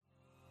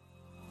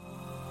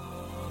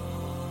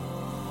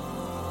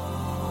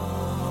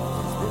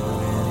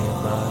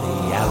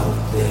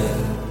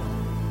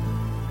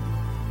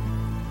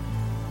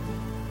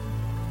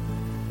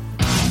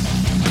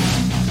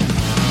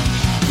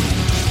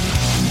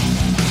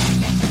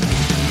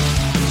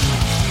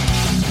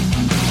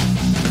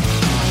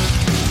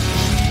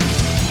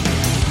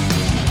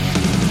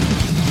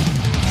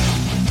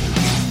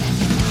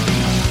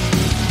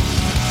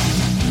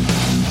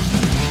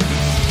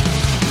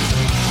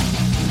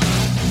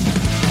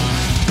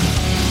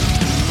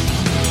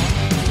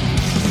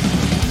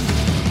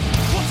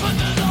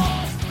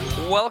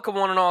welcome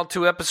one and all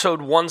to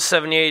episode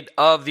 178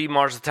 of the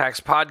Mars Attacks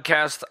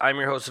podcast. I'm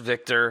your host,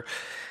 Victor.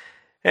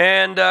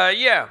 And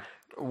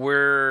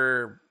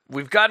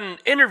we've got an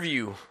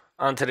interview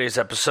on today's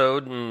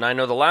episode. And I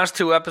know the last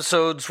two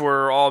episodes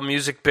were all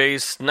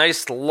music-based,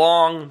 nice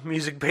long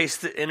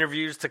music-based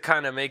interviews to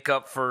kind of make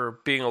up for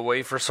being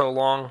away for so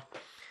long.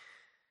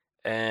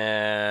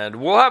 And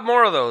we'll have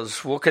more of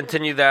those. We'll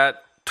continue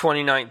that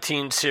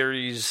 2019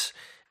 series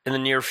in the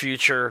near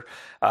future.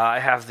 I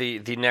have the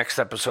next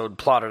episode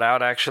plotted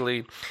out,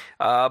 actually.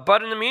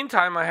 But in the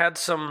meantime, I had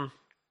some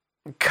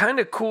kind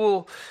of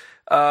cool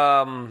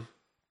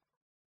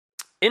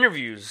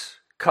interviews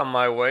come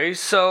my way.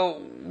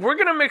 So we're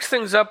going to mix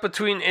things up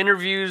between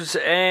interviews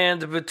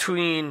and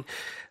between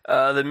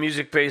the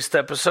music-based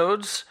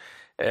episodes.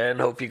 And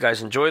hope you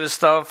guys enjoy this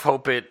stuff.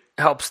 Hope it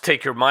helps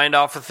take your mind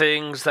off of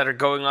things that are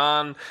going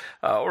on.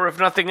 Or if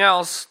nothing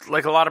else,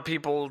 like a lot of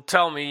people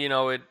tell me,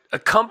 it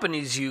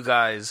accompanies you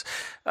guys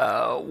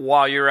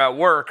while you're at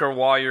work or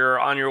while you're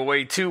on your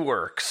way to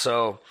work.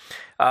 So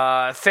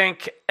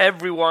thank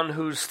everyone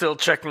who's still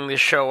checking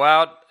this show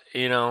out.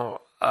 Due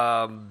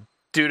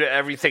to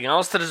everything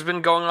else that has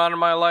been going on in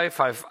my life,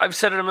 I've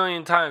said it a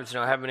million times.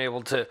 I haven't been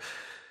able to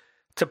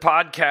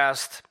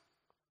podcast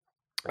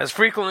as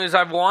frequently as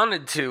I've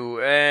wanted to,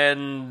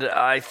 and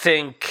I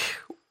think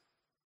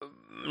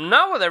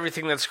not with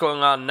everything that's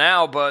going on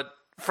now, but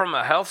from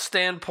a health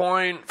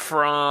standpoint,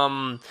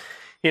 from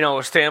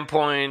a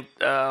standpoint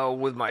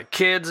with my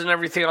kids and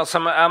everything else,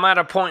 I'm at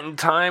a point in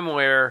time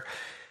where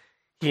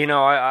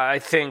I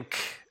think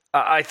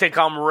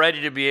I'm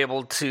ready to be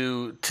able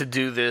to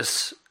do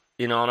this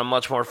on a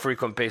much more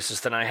frequent basis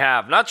than I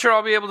have. Not sure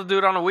I'll be able to do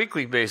it on a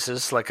weekly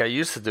basis like I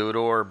used to do it,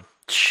 or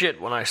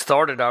shit, when I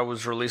started, I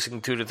was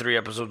releasing 2 to 3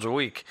 episodes a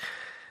week.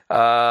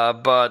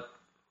 But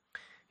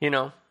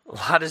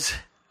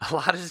a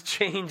lot has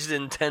changed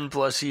in 10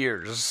 plus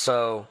years.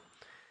 So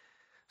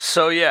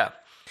yeah.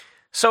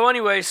 So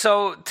anyway,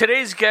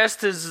 today's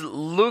guest is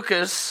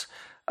Lucas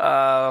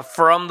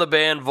from the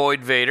band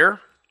Void Vator.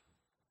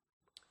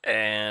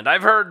 And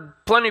I've heard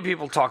plenty of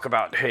people talk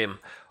about him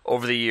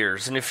over the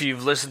years. And if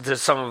you've listened to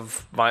some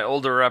of my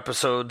older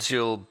episodes,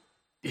 you'll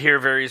hear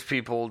various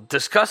people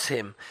discuss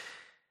him.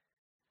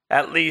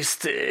 At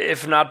least,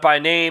 if not by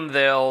name,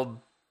 they'll,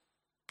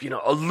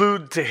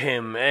 allude to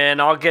him.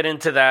 And I'll get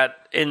into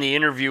that in the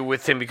interview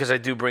with him because I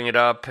do bring it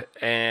up.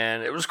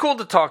 And it was cool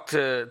to talk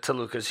to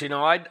Lucas.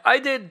 I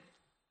did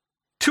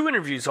 2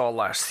 interviews all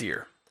last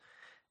year.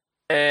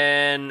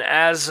 And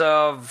as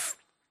of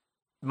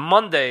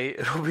Monday,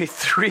 it'll be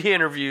 3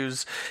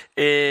 interviews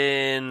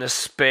in the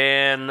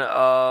span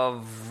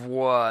of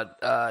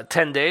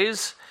 10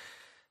 days.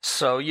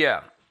 So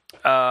yeah,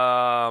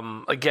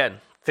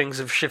 again, things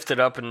have shifted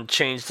up and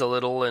changed a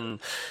little, and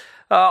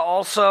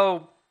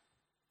also,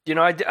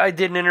 I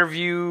did an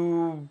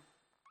interview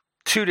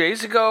 2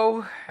 days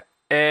ago,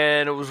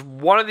 and it was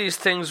one of these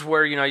things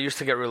where I used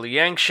to get really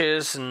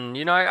anxious, and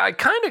I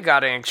kind of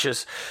got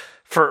anxious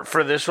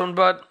for this one,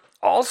 but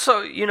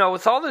also,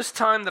 with all this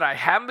time that I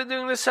haven't been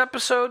doing this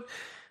episode,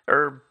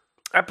 or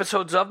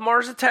episodes of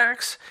Mars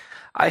Attacks,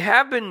 I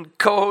have been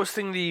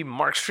co-hosting the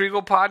Mark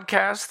Striegel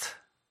podcast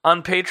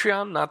on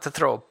Patreon, not to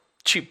throw a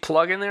cheap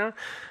plug in there,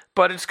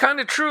 but it's kind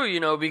of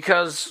true,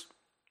 because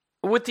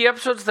with the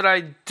episodes that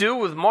I do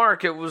with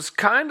Mark, it was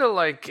kind of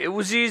like, it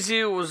was easy,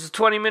 it was a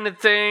 20-minute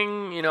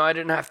thing, I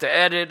didn't have to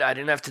edit, I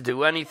didn't have to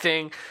do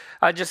anything.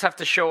 I just have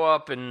to show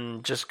up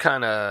and just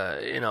kind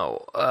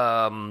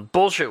of,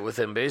 bullshit with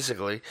him,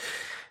 basically.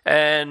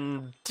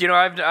 And,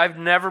 I've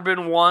never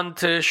been one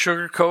to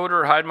sugarcoat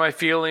or hide my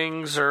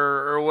feelings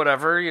or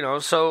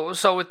whatever,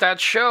 So with that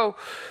show,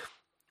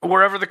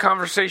 wherever the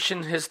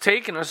conversation has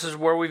taken us is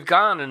where we've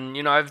gone.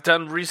 And, I've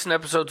done recent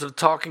episodes of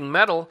Talking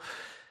Metal,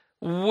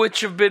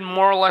 which have been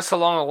more or less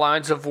along the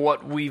lines of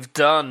what we've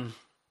done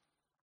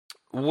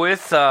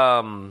with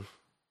the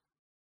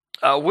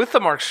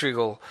Mark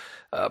Striegel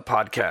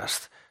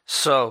podcast.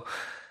 So,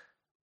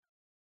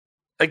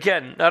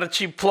 again, not a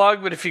cheap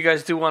plug, but if you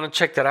guys do want to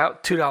check that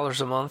out,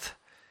 $2 a month.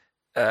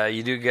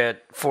 You do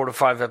get 4 to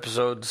 5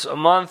 episodes a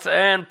month,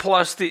 and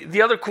plus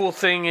the other cool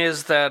thing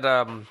is that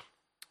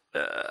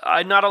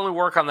I not only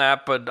work on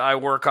that, but I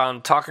work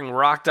on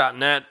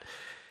talkingrock.net,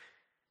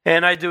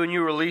 and I do a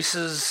new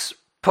releases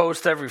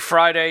post every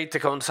Friday to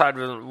coincide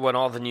with when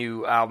all the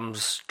new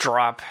albums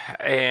drop,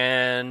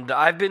 and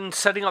I've been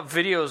setting up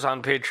videos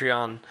on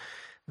Patreon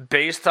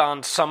based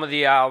on some of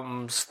the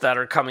albums that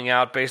are coming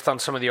out, based on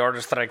some of the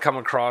artists that I come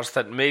across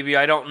that maybe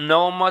I don't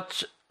know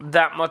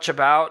that much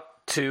about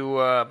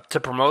to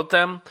promote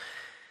them.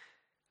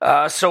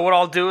 So what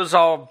I'll do is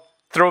I'll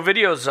throw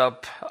videos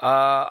up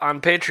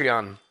on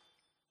Patreon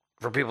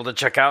for people to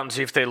check out and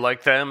see if they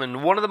like them.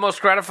 And one of the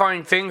most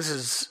gratifying things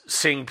is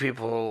seeing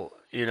people,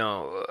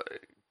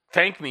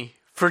 thank me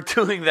for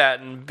doing that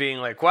and being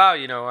like, wow,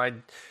 I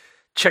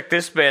check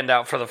this band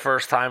out for the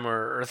first time,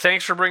 or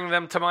thanks for bringing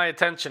them to my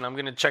attention. I'm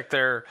going to check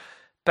their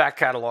back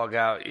catalog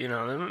out.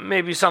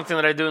 Maybe something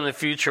that I do in the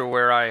future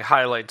where I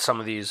highlight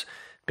some of these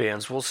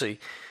bands. We'll see.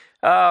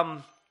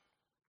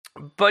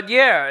 but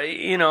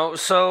yeah,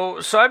 so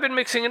I've been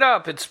mixing it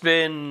up. It's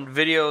been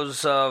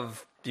videos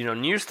of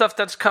new stuff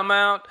that's come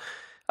out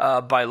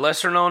by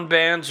lesser known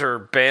bands or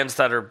bands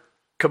that are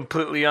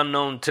completely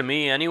unknown to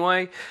me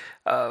anyway.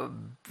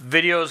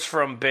 Videos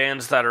from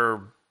bands that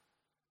are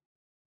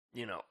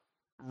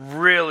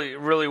really,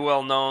 really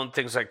well known,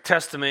 things like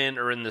Testament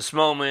or In This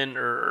Moment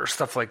or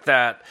stuff like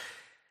that.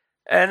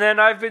 And then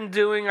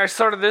I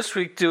started this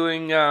week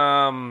doing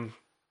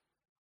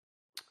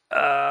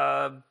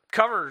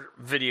cover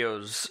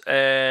videos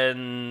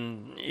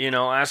and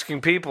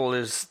asking people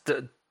does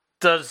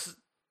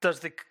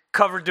the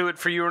cover do it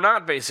for you or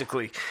not,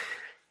 basically.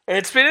 And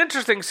it's been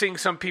interesting seeing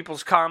some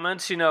people's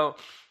comments,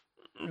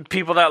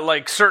 people that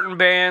like certain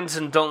bands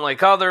and don't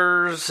like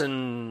others,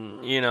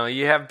 and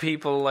you have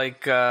people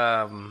like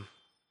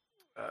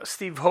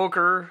Steve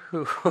Hoker,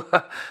 who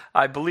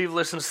I believe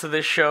listens to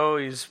this show.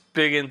 He's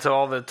big into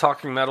all the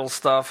talking metal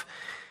stuff,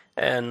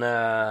 and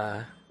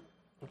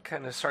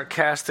kind of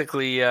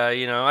sarcastically,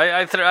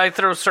 I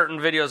throw certain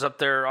videos up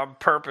there on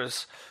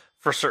purpose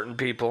for certain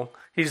people.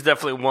 He's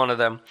definitely one of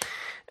them.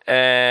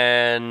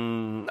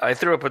 And I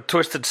threw up a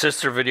Twisted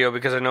Sister video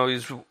because I know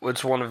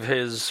it's one of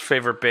his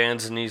favorite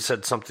bands, and he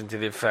said something to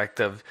the effect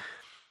of,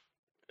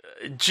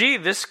 "Gee,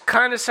 this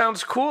kind of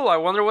sounds cool. I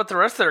wonder what the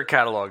rest of their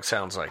catalog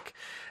sounds like."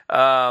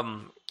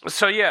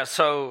 So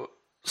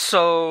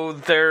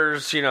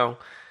there's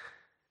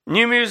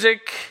new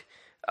music.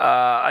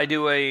 I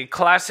do a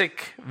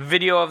classic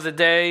video of the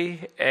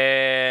day,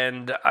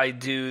 and I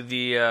do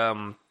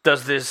the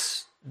does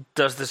this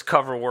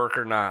cover work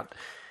or not?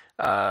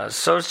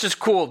 So it's just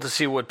cool to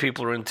see what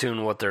people are into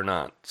and what they're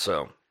not.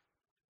 So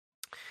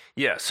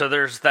yeah, so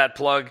there's that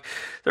plug.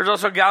 There's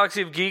also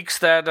Galaxy of Geeks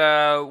that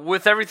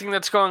with everything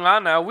that's going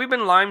on now, we've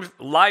been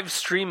live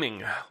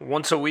streaming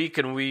once a week,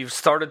 and we've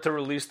started to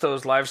release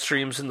those live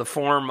streams in the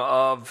form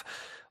of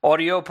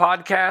audio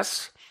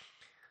podcasts.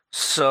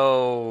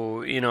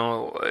 So,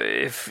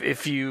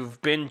 if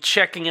you've been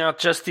checking out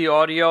just the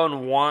audio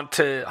and want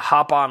to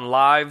hop on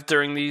live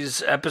during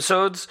these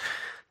episodes,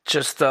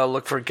 just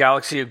look for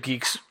Galaxy of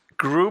Geeks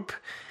group,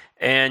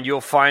 and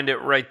you'll find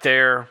it right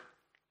there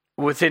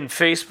within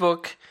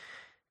Facebook.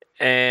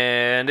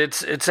 And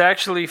it's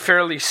actually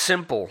fairly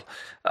simple.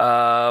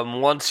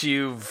 Once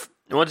you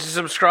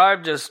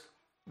subscribe, just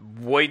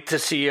wait to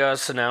see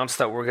us announce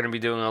that we're going to be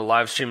doing a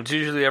live stream. It's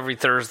usually every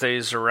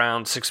Thursdays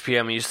around 6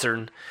 p.m.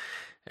 Eastern.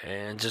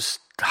 And just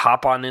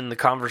hop on in the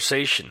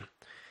conversation.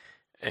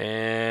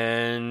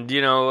 And,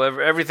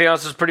 everything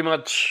else is pretty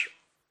much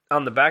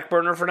on the back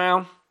burner for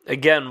now.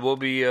 Again, we'll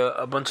be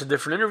a bunch of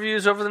different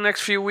interviews over the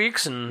next few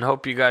weeks, and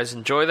hope you guys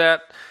enjoy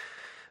that.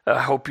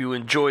 I hope you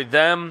enjoyed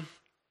them.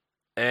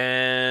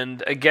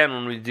 And again,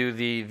 when we do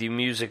the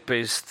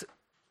music-based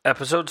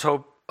episodes,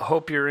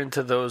 hope you're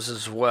into those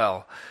as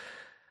well.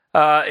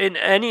 In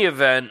any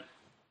event,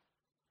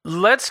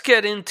 let's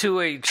get into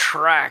a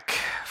track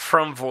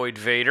from Void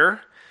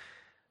Vator.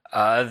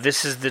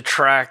 This is the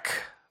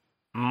track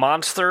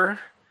Monster,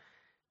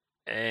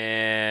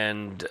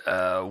 and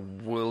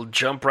we'll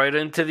jump right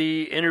into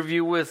the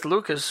interview with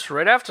Lucas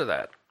right after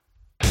that.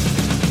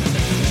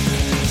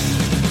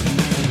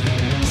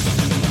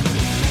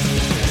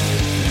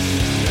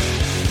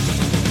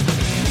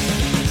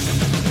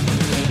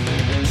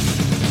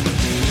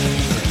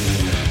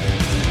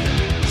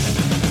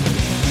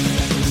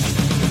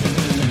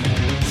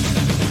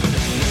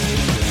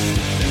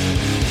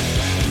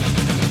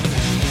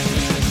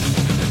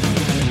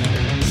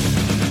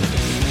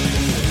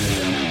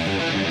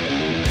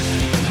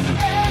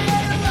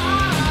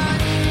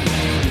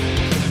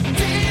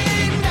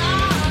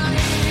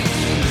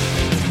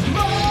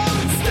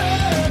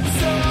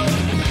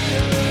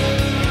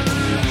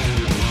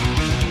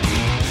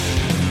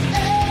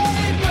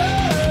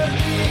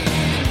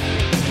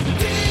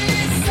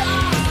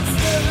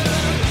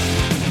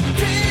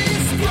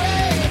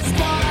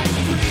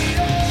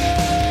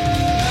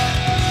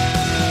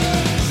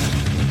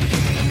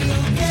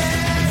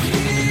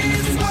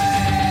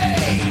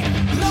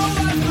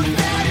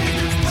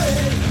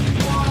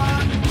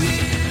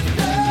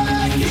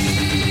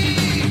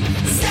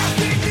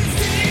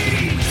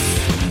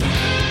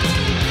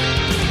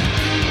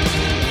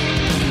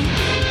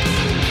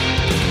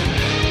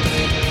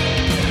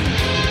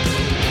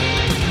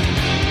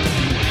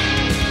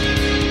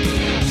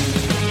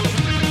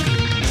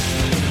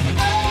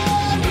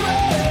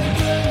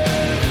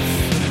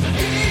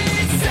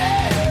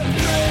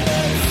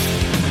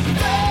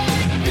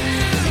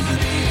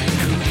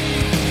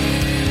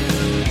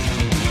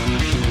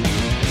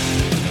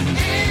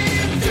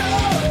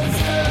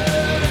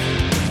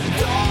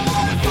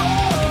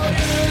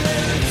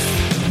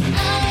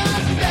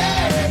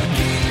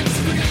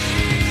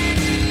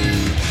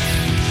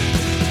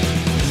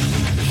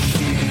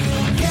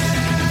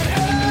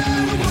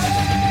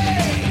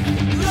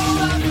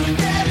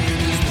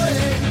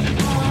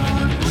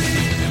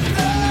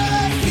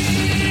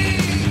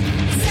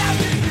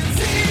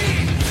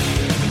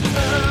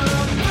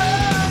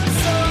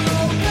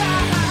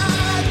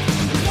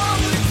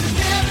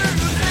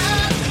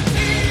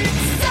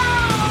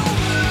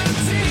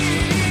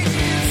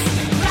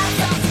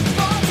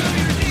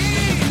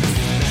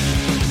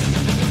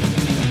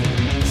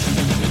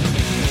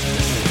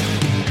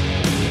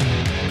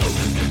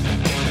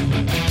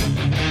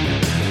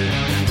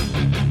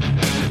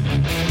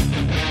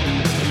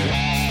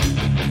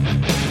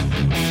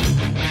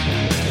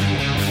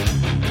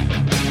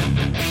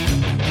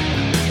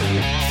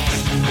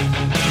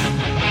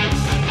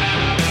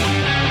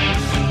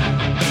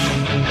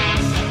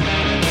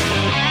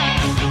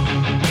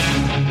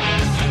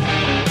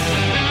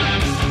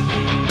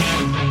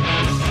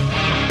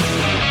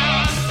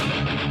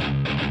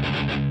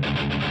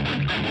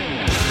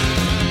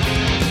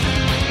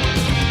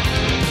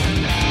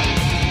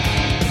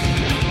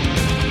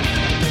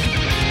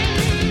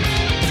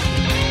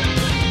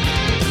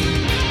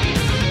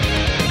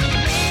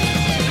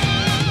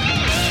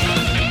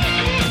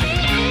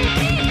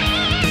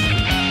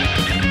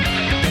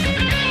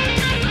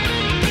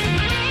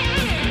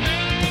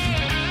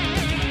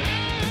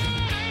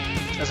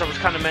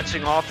 kind of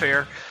mentioning off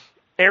air,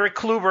 Erik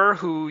Kluiber,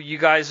 who you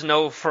guys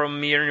know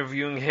from me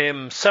interviewing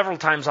him several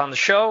times on the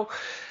show,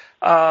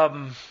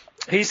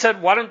 he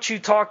said, why don't you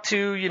talk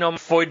to,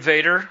 Void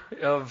Vator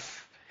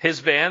of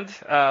his band,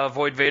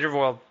 Void Vator,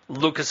 well,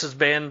 Lucas's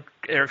band,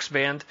 Erik's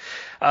band.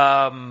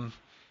 And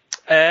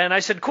I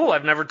said, cool,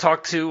 I've never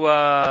talked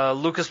to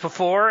Lucas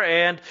before,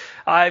 and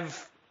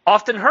I've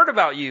often heard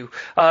about you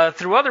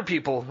through other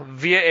people,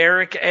 via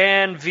Erik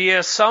and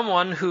via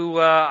someone who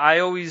I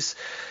always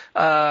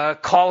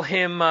call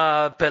him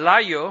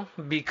Pelayo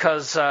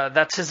because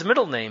that's his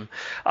middle name.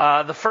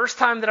 The first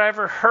time that I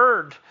ever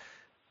heard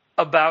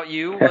about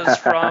you was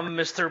from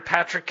Mr.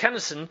 Patrick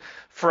Kennison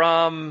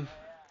from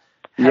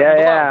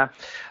Heaven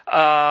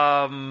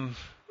Below.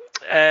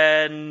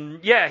 And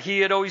yeah,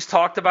 he had always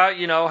talked about,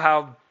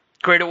 how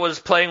great it was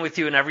playing with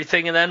you and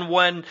everything. And then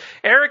when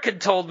Erik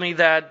had told me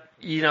that,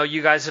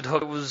 you guys had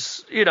hooked, it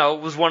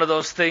was one of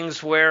those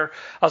things where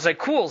I was like,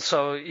 cool.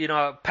 So,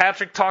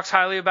 Patrick talks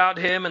highly about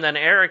him, and then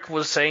Erik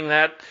was saying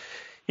that,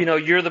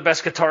 you're the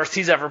best guitarist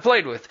he's ever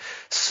played with.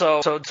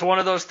 So it's one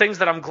of those things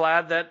that I'm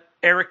glad that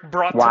Erik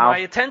brought to my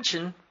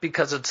attention,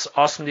 because it's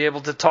awesome to be able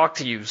to talk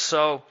to you.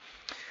 So,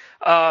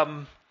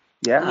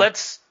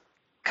 let's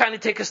kind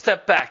of take a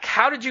step back.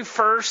 How did you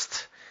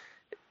first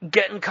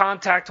get in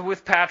contact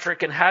with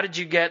Patrick, and how did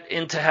you get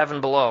into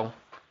Heaven Below?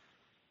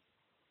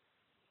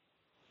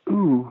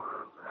 Ooh,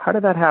 how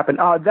did that happen?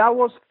 That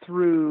was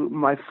through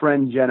my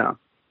friend Jenna.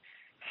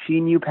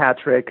 She knew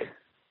Patrick,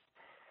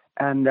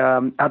 and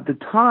at the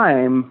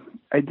time,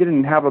 I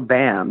didn't have a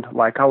band.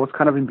 Like, I was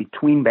kind of in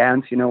between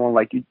bands, when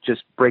like you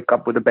just break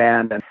up with a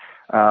band, and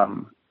I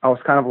was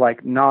kind of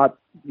like not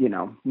in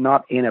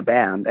a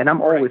band, and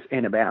I'm always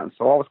in a band,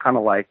 so I was kind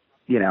of like,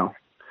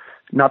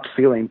 not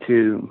feeling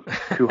too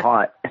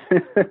hot.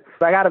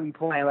 So I got to be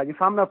playing. Like,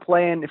 if I'm not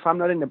playing, if I'm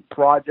not in a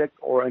project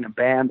or in a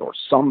band or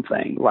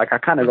something, like, I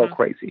kind of go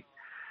crazy.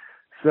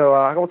 So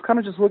I was kind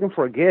of just looking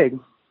for a gig,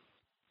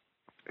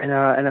 and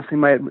I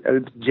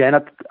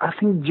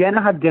think Jenna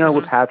had dinner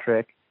with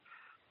Patrick,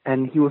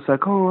 and he was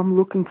like, "Oh, we're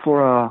looking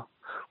for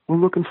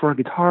a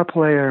guitar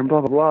player," and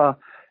blah blah blah.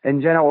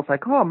 And Jenna was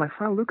like, "Oh, my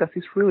friend Lucas,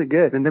 he's really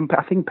good." And then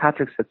I think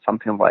Patrick said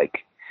something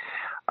like,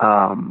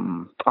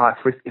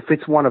 if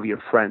it's one of your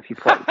friends, he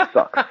probably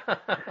sucks.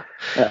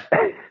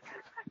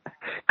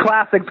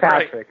 Classic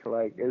Patrick.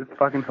 Right. Like, it's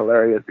fucking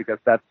hilarious, because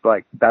that's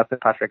the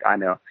Patrick I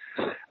know.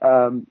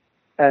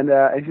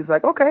 And she's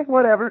like, okay,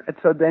 whatever. And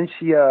so then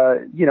she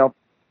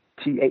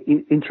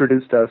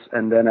introduced us,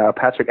 and then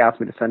Patrick asked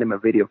me to send him a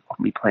video of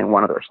me playing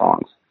one of their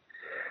songs.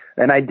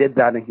 And I did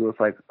that, and he was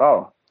like,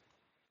 oh,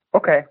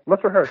 okay,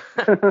 let's rehearse.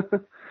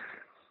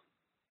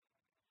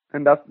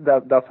 And that's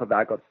how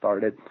that got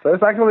started. So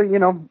it's actually,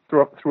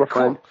 through a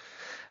friend. Cool.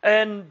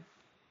 And,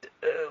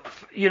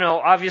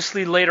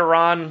 obviously later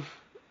on,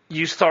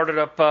 you started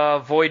up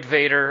Void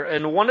Vator.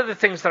 And one of the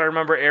things that I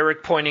remember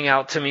Erik pointing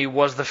out to me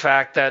was the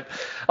fact that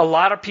a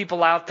lot of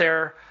people out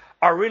there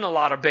are in a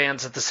lot of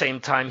bands at the same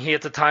time. He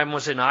at the time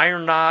was in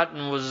Iron Knot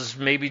and was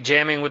maybe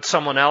jamming with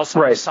someone else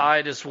on the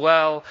side as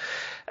well.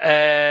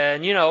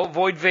 And,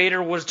 Void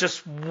Vator was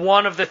just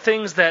one of the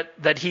things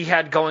that he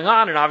had going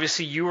on. And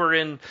obviously you were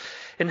in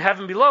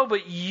Heaven Below,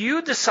 but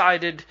you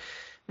decided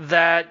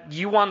that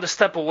you wanted to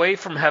step away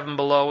from Heaven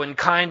Below and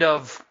kind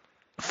of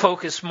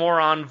focus more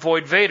on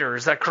Void Vator.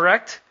 Is that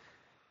correct?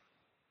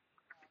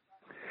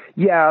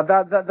 Yeah,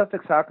 that's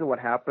exactly what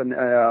happened.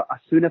 As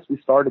soon as we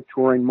started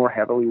touring more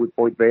heavily with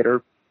Void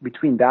Vator,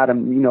 between that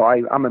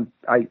and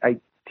I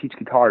teach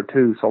guitar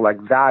too, so like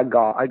I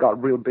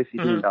got real busy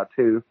doing that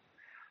too.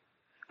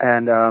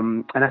 And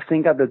I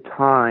think at the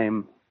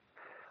time,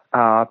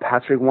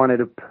 Patrick wanted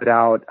to put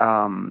out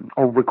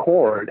or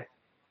record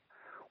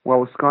what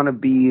was gonna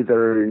be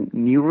their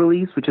new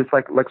release, which is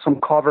like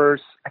some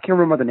covers. I can't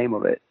remember the name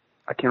of it.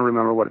 I can't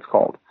remember what it's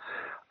called.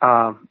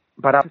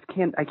 But I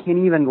can't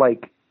even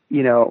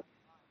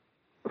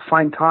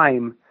find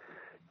time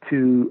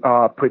to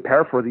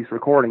prepare for these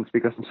recordings,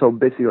 because I'm so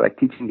busy like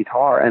teaching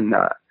guitar and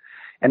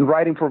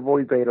writing for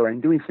Void Vator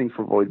and doing things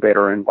for Void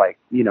Vator, and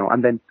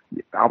and then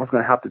I was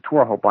gonna have to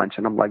tour a whole bunch,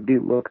 and I'm like,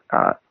 dude, look,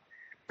 I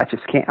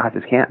just can't.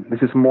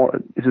 This is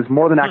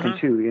more than I can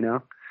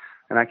chew,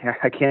 and I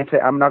can't.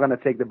 I'm not gonna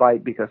take the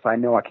bite because I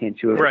know I can't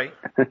chew it. Right.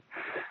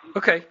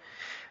 Okay.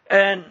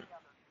 And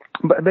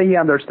but he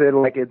understood.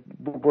 Like,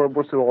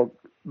 we're still all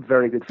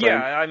very good friends.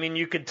 Yeah, I mean,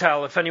 you could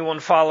tell if anyone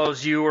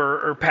follows you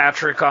or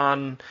Patrick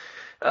on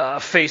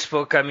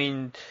Facebook. I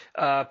mean,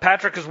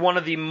 Patrick is one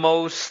of the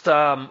most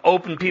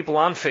open people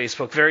on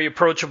Facebook, very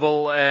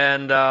approachable,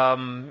 and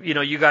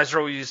you guys are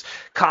always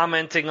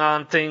commenting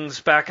on things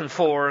back and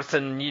forth,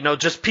 and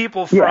just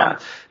people from. Yeah.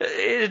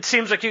 It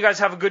seems like you guys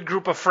have a good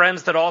group of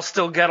friends that all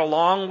still get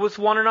along with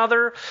one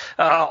another,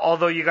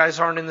 although you guys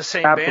aren't in the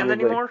same band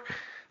anymore.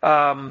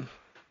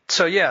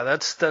 So yeah,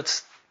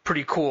 that's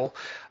pretty cool.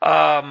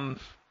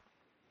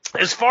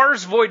 As far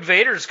as Void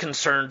Vator is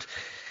concerned,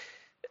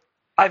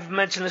 I've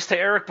mentioned this to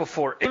Erik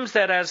before. It seems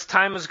that as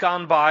time has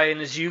gone by and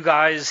as you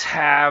guys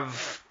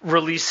have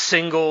released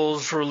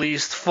singles,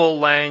 released full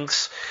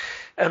lengths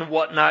and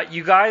whatnot,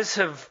 you guys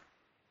have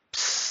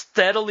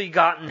steadily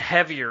gotten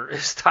heavier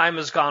as time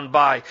has gone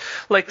by.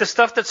 Like the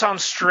stuff that's on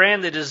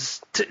Stranded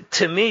is,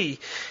 to me,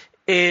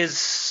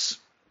 is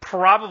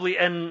probably,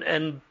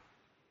 and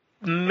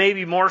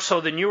maybe more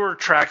so than newer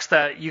tracks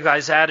that you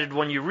guys added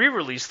when you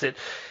re-released it,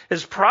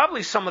 is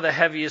probably some of the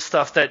heaviest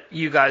stuff that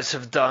you guys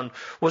have done.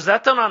 Was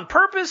that done on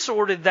purpose,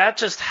 or did that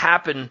just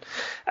happen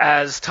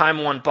as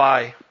time went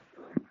by?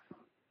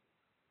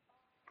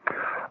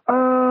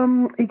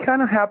 It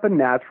kind of happened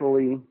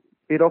naturally.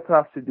 It also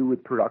has to do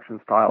with production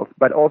styles,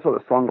 but also the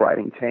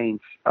songwriting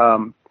change.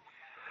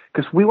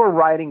 Because we were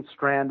writing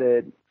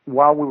Stranded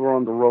while we were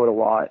on the road a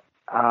lot.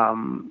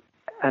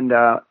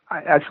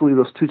 Actually,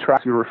 those two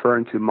tracks you're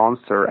referring to,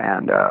 Monster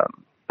and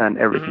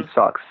Everything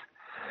Sucks,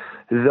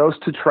 those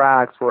two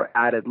tracks were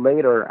added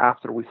later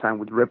after we signed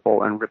with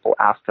Ripple, and Ripple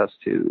asked us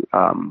to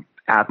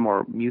add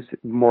more music,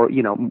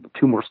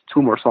 two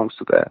more songs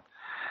to the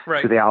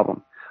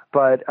album.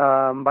 But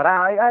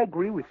I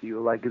agree with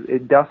you. Like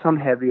it does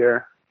sound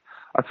heavier.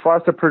 As far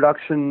as the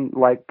production,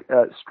 like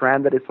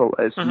Stranded is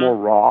more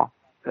raw.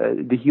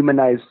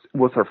 Dehumanized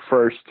was our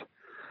first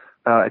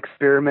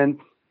experiment,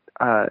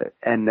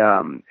 and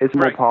it's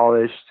more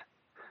polished.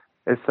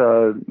 It's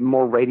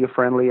more radio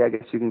friendly, I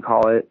guess you can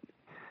call it.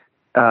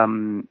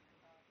 But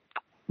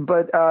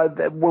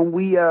when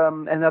we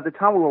and at the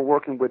time we were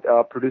working with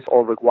producer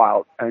Ulrich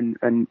Wild,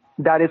 and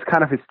that is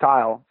kind of his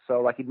style.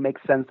 So like it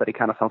makes sense that it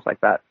kind of sounds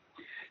like that.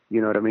 You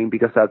know what I mean?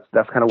 Because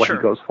that's kind of what he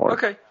goes for.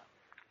 Okay.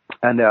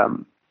 And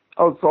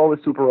I was always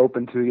super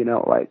open to,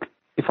 like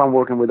if I'm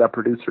working with that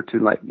producer to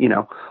like,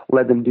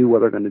 let them do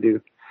what they're going to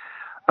do.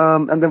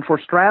 And then for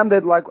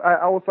Stranded, like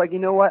I was like, you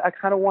know what? I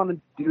kind of want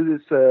to do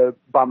this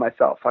by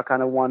myself. I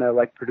kind of want to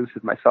like produce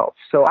it myself.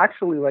 So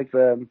actually, like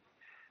the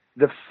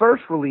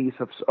first release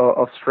of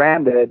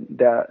Stranded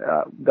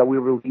that we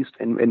released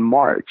in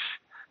March,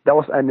 that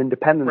was an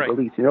independent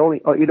release. It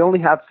only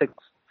had 6.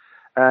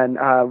 And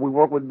we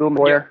worked with Bill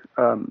Moyer,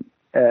 and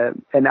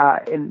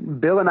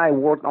Bill and I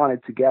worked on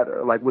it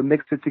together. Like we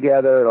mixed it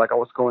together. Like I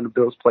was going to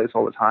Bill's place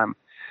all the time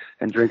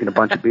and drinking a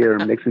bunch of beer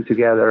and mixing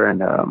together and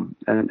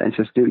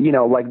just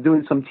like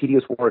doing some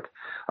tedious work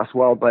as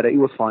well. But it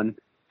was fun.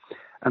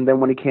 And then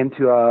when it came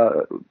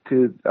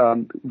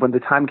when the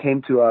time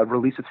came to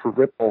release it for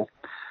Ripple,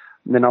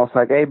 then I was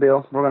like, hey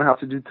Bill, we're gonna have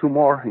to do 2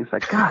 more. And he's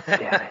like, God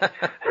damn it.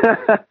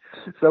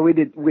 So we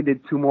did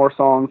 2 more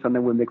songs, and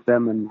then we mixed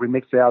them and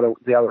remixed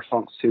the other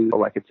songs too. So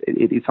like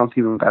it sounds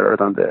even better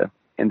than the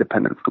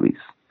independent release.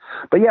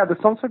 But yeah, the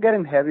songs are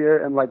getting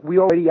heavier, and like we've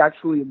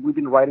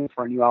been writing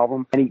for a new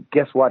album, and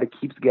guess what? It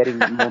keeps getting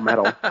more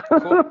metal.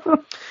 Cool.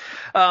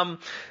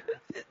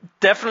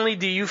 Definitely.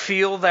 Do you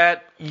feel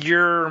that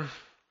the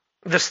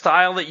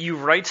style that you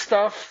write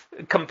stuff,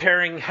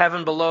 comparing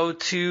Heaven Below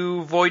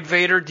to Void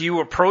Vator, do you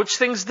approach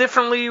things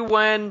differently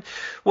when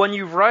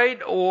you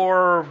write,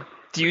 or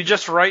do you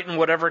just write and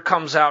whatever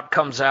comes out,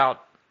 comes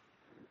out?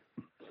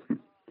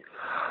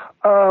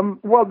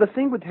 Well, the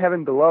thing with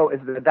Heaven Below is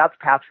that's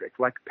Patrick.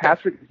 Like,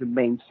 Patrick is the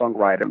main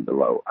songwriter in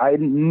Below. I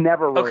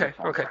never wrote a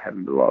song for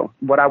Heaven Below.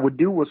 What I would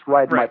do was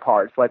write my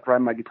parts, like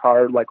write my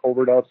guitar, like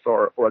overdubs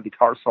or a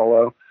guitar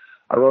solo.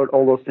 I wrote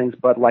all those things,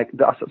 but like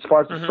as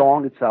far as the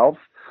song itself,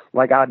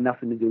 like I had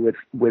nothing to do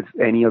with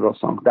any of those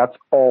songs. That's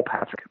all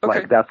Patrick.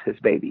 Like that's his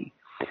baby.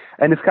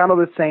 And it's kind of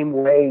the same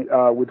way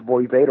with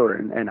Void Vator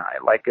and I.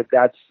 Like if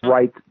that's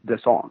write the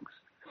songs.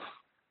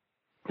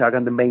 Like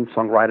I'm the main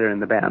songwriter in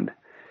the band.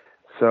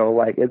 So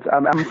like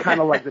I'm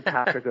kind of like the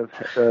Patrick of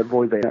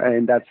Void Vator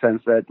in that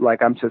sense that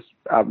like I'm just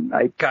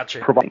I gotcha.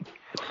 Providing.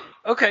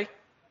 Okay.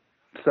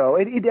 So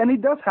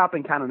it does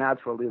happen kind of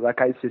naturally.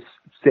 Like I just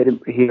sit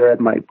here at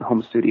my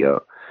home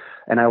studio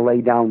and I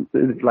lay down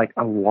like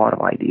a lot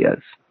of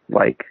ideas.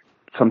 Like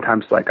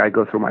sometimes like I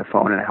go through my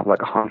phone and I have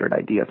like 100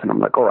 ideas and I'm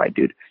like, all right,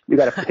 dude, you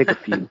got to pick a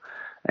few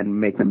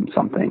and make them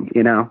something,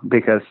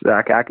 because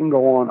like I can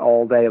go on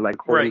all day, like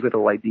holding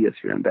little ideas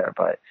here and there,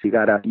 but you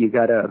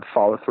gotta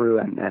follow through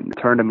and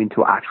turn them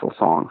into actual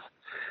songs.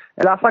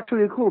 And that's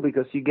actually cool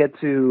because you get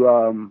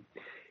to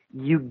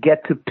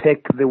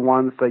pick the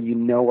ones that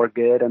are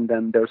good, and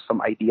then there's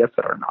some ideas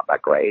that are not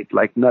that great.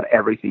 Like not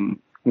everything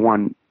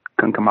one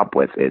can come up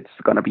with it's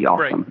going to be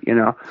awesome,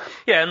 Yeah,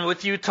 and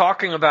with you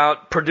talking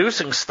about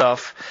producing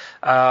stuff,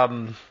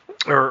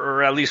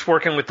 or at least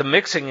working with the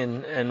mixing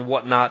and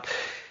whatnot,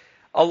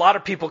 a lot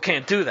of people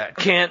can't do that,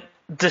 can't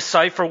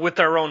decipher with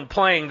their own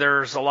playing.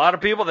 There's a lot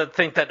of people that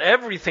think that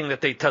everything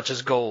that they touch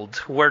is gold,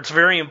 where it's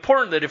very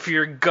important that if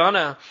you're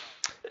gonna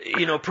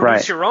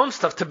produce your own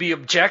stuff, to be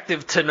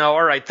objective, to know,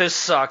 all right, this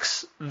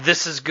sucks,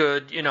 this is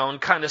good, and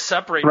kind of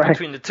separate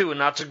between the two,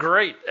 and that's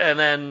great. And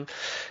then,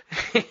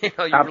 you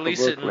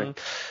release it and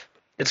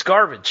it's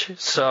garbage.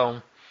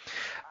 So.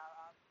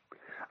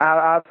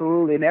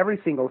 Absolutely. In every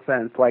single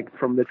sense, like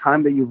from the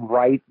time that you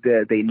write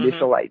the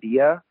initial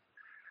idea,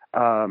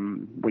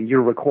 when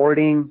you're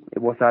recording,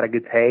 was that a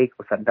good take?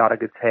 Was that not a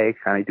good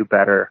take? Can I do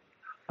better?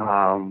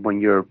 When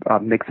you're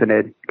mixing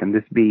it,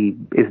 is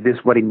this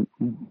what does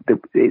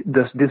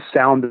this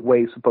sound the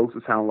way it's supposed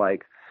to sound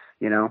like?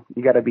 You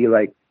got to be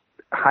like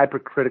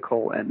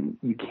hypercritical, and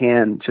you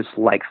can't just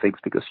like things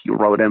because you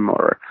wrote them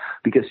or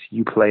because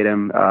you played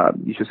them.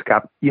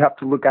 You have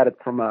to look at it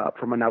from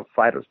an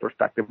outsider's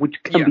perspective, which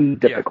can be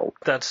difficult.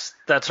 Yeah.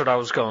 That's what I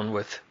was going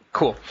with.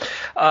 Cool.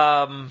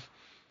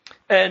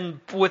 And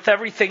with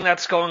everything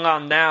that's going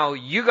on now,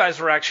 you guys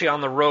were actually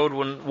on the road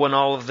when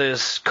all of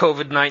this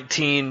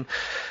COVID-19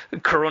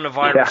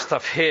 coronavirus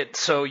stuff hit.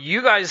 So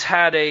you guys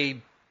had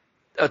a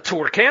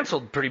tour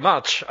canceled pretty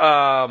much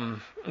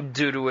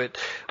due to it.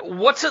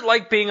 What's it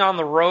like being on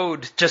the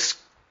road, just,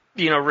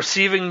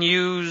 receiving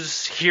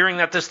news, hearing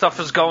that this stuff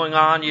is going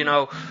on?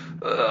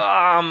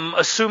 I'm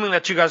assuming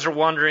that you guys are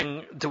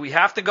wondering, do we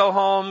have to go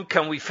home?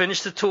 Can we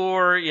finish the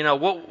tour?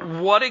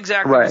 What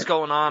exactly is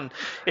going on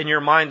in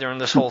your mind during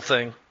this whole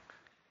thing?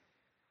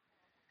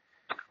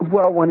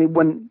 Well,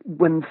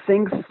 when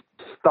things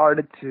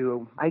started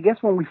to, I guess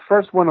when we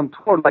first went on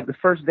tour, like the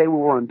first day we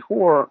were on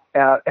tour,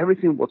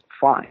 everything was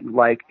fine.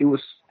 Like it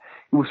was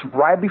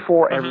right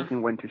before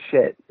everything went to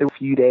shit. A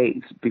few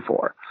days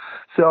before.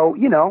 So,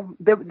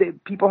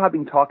 people have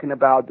been talking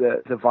about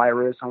the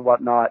virus and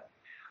whatnot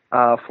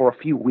for a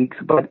few weeks,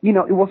 but,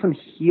 it wasn't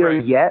here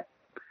yet,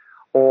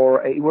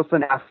 or it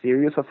wasn't as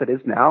serious as it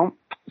is now.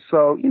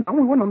 So,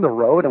 we went on the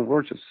road and we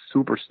were just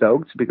super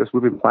stoked because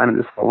we've been planning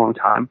this for a long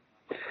time.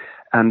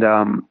 And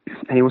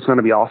it was going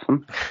to be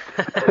awesome.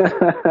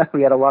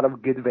 We had a lot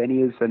of good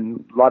venues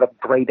and a lot of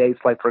great days.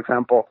 Like, for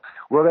example,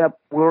 we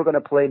were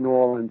gonna play New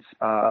Orleans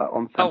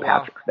on St.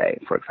 Patrick's Day,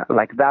 for example.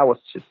 Like, that was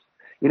just,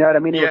 you know what I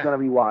mean? It was going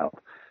to be wild.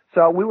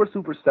 So we were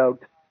super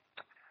stoked.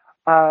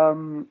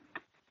 And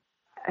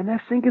I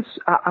think it's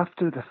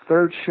after the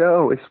third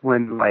show is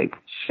when, like,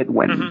 shit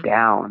went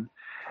down.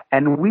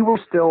 And we were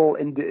still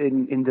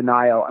in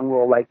denial, and we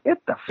were like,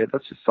 "It's the shit.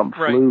 That's just some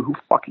flu. Who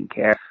fucking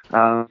cares?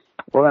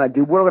 We're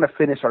gonna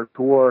finish our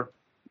tour.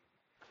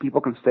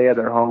 People can stay at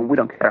their home. We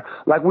don't care."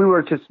 Like, we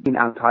were just being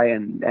anti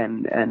and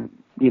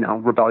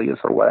rebellious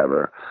or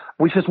whatever.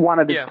 We just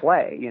wanted to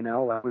play.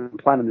 Like, we've been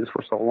planning this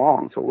for so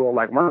long, so we were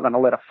like, we're not gonna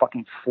let a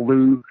fucking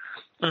flu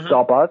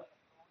stop us.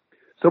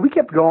 So we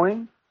kept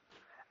going.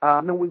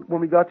 Then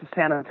when we got to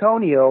San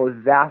Antonio,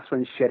 that's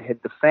when shit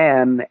hit the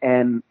fan,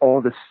 and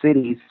all the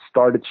cities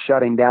started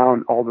shutting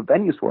down all the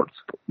venues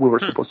we were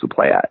supposed to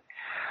play at.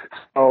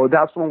 So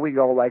that's when we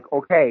go like,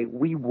 okay,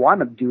 we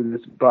want to do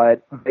this,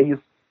 but the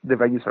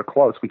venues are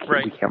closed. We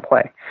can't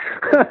play.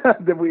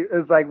 Then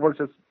it's like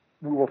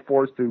we were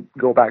forced to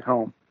go back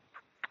home.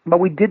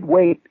 But we did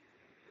wait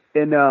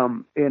in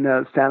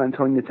San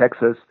Antonio,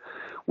 Texas.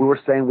 We were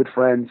staying with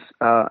friends,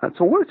 and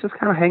so we're just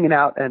kind of hanging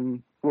out,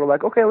 and we're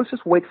like, okay, let's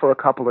just wait for a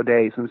couple of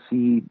days and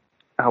see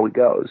how it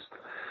goes.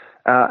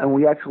 And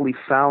we actually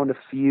found a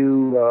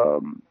few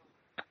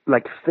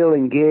like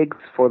fill-in gigs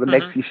for the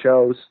next few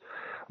shows,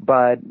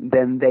 but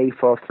then they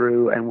fell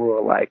through, and we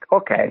were like,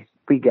 okay,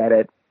 we get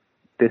it.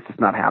 This is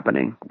not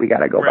happening. We got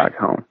to go back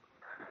home.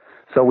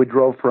 So we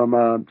drove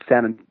from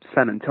San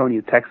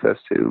Antonio, Texas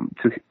to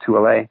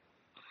LA.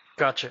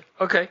 Gotcha.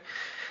 Okay.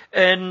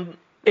 And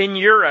in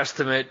your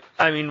estimate,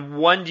 I mean,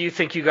 when do you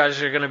think you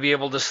guys are going to be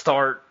able to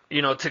start,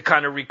 to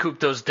kind of recoup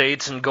those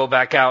dates and go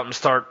back out and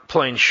start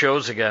playing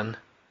shows again?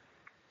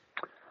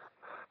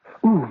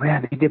 Ooh,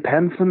 man, it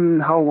depends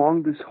on how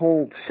long this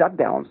whole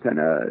shutdown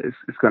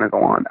is gonna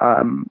go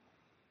on.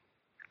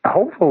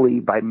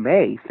 Hopefully by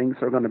May things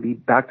are gonna be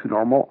back to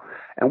normal.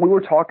 And we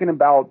were talking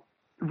about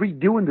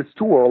redoing this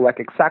tour like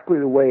exactly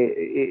the way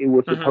it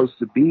was supposed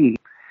to be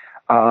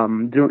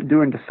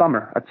during the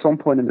summer, at some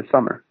point in the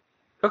summer.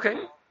 Okay.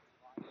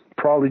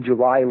 Probably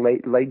July,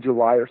 late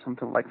July or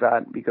something like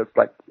that, because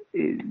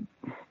we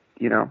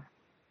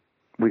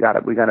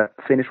gotta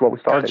finish what we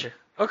started. Gotcha.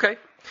 Okay.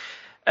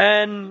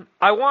 And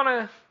I want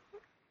to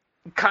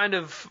kind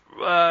of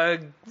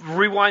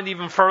rewind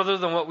even further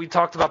than what we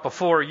talked about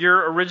before.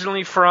 You're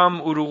originally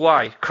from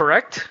Uruguay,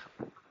 correct?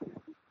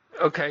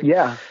 Okay.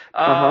 Yeah.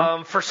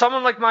 For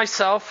someone like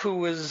myself who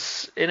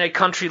was in a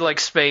country like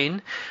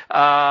Spain,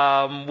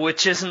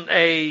 which isn't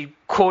a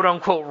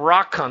quote-unquote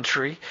rock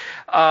country,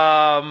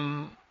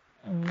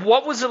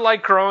 what was it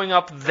like growing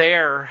up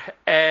there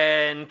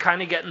and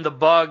kind of getting the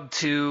bug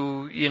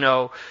to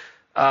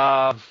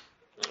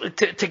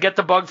get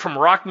the bug from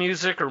rock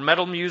music or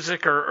metal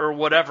music or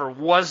whatever?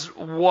 Was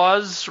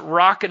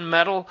rock and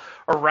metal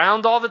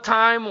around all the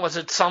time? Was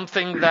it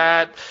something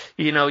that,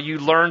 you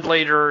learned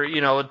later,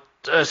 at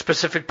a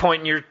specific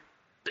point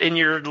in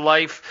your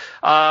life,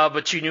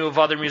 but you knew of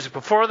other music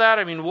before that?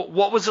 I mean,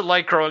 what was it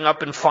like growing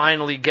up and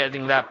finally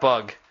getting that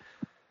bug?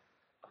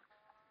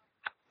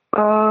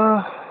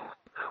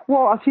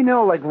 Well, as you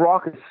know, like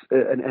rock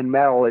and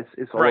metal is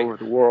all over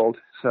the world.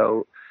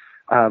 So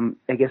I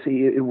guess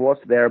it was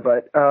there.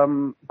 But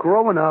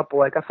growing up,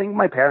 like, I think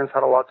my parents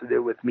had a lot to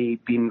do with me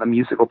being a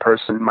musical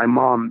person. My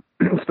mom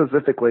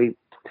specifically,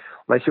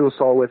 like, she was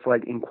always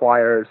like in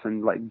choirs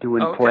and like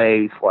doing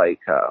plays,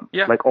 like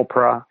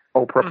opera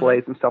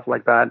plays and stuff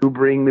like that. To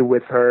bring me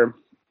with her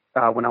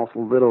when I was a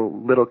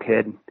little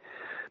kid.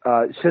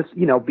 Just,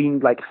 being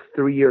like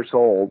 3 years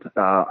old,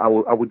 I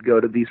would go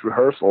to these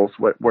rehearsals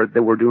where they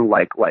were doing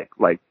like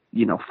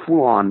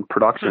full on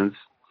productions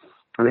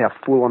and they have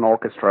full-on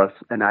orchestras,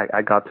 and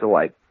I got to,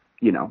 like,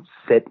 you know,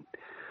 sit.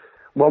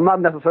 Well,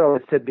 not necessarily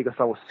sit because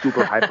I was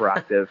super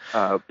hyperactive,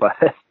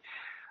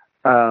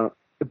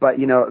 but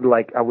you know,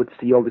 like, I would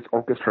see all these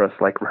orchestras,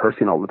 like,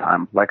 rehearsing all the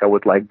time. Like, I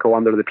would, like, go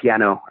under the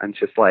piano and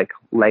just, like,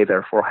 lay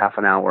there for half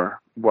an hour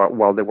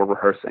while they were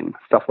rehearsing,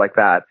 stuff like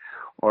that.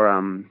 Or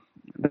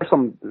there's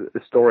some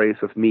stories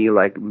of me,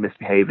 like,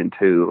 misbehaving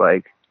too,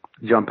 like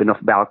jumping off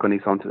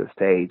balconies onto the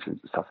stage and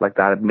stuff like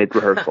that at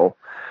mid-rehearsal.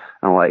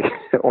 And, like,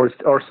 or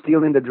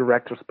stealing the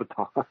director's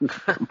baton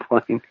and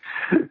playing.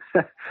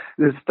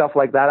 There's stuff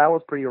like that. I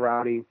was pretty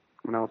rowdy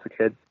when I was a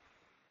kid.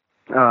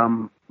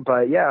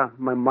 But yeah,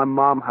 my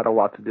mom had a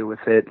lot to do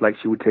with it. Like,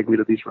 she would take me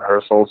to these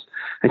rehearsals,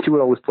 and she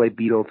would always play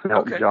Beatles and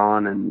Elton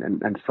John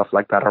and stuff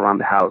like that around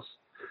the house.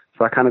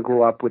 So I kind of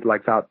grew up with,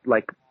 like, that,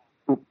 like,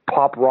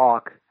 pop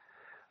rock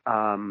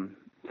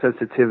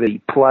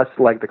sensitivity, plus,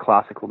 like, the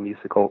classical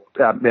music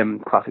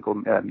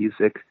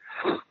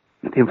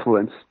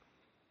influence.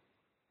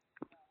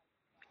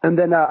 And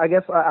then I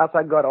guess as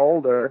I got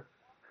older,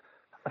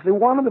 I think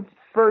one of the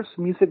first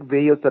music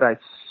videos that I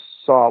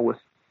saw was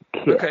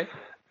Kiss. Okay.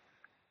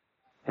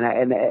 And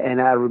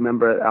I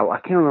remember, I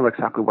can't remember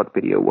exactly what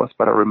video it was,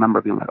 but I remember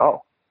being like,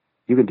 oh,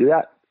 you can do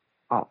that?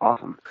 Oh,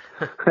 awesome.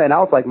 And I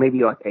was like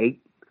maybe like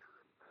 8.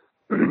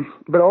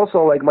 But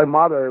also, like, my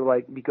mother,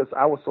 like, because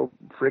I was so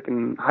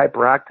freaking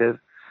hyperactive,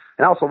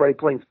 and I was already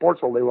playing sports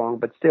all day long,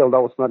 but still,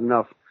 that was not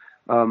enough.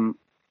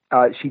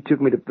 She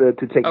took me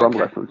to take drum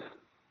lessons.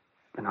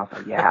 And I was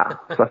like, yeah.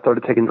 So I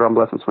started taking drum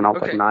lessons when I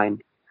was like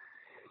 9.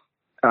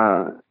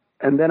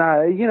 And then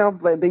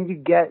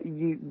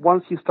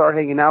once you start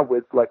hanging out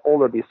with, like,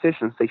 older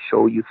musicians, they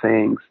show you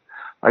things.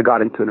 I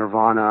got into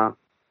Nirvana.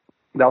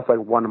 That was, like,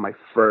 one of my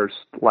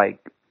first, like,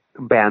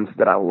 bands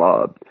that I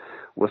loved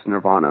was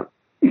Nirvana.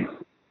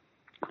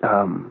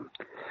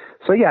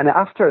 So yeah, and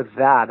after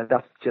that,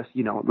 that's just,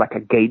 you know, like a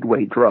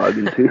gateway drug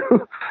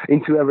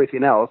into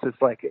everything else.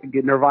 It's like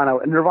Nirvana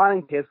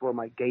and Kiss were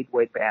my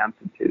gateway bands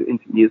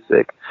into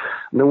music.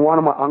 And then one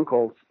of my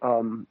uncles,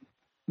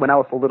 when I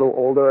was a little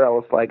older, I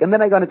was like, and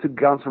then I got into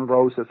Guns N'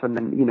 Roses, and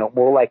then, you know,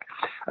 more like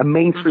a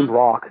mainstream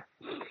rock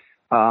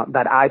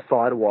that I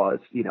thought was,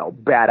 you know,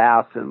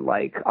 badass and,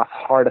 like, as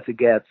hard as it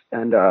gets.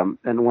 And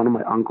one of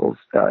my uncles,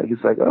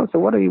 he's like, oh, so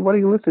what are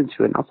you listening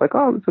to? And I was like,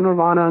 oh, it's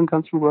Nirvana and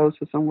Guns N'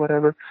 Roses and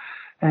whatever.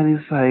 And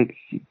he's like,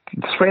 he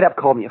straight up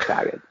called me a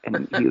faggot.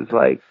 And he was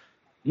like,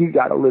 you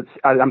gotta listen.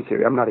 I'm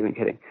serious. I'm not even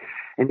kidding.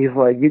 And he's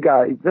like,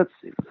 that's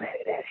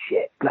that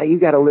shit. Like, you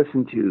gotta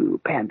listen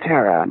to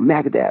Pantera and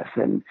Megadeth.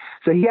 And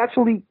so he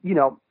actually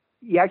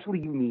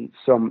gave me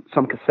some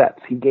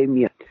cassettes. He gave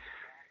me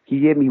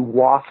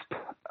Wasp.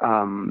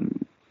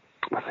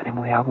 What's the name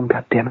of the album?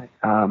 God damn it.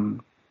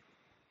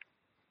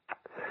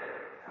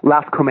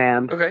 Last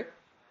Command. Okay.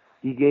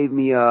 He gave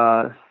me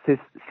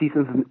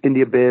Seasons in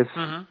the Abyss,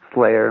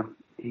 Slayer.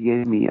 He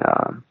gave me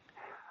can't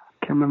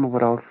remember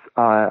what else.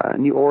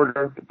 New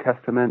Order, The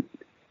Testament.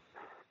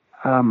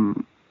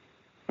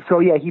 So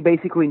yeah, he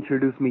basically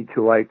introduced me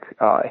to, like,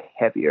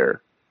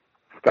 heavier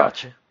stuff.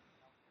 Gotcha.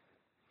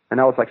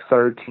 And I was like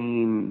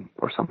 13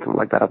 or something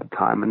like that at the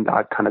time, and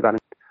I kind of got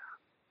it.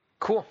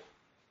 Cool.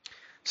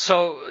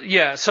 So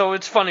yeah, so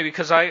it's funny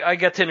because I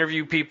get to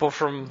interview people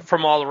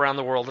from all around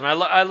the world, and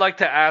I like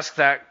to ask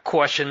that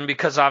question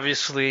because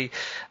obviously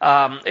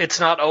it's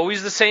not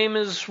always the same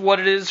as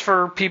what it is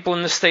for people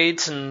in the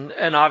States,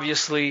 and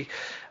obviously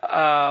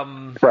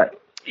right.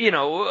 You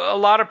know, a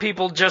lot of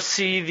people just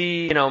see the,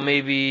 you know,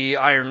 maybe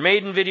Iron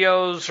Maiden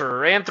videos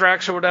or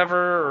Anthrax or whatever,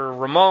 or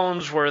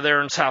Ramones where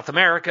they're in South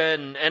America,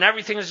 and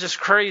everything is just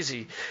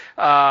crazy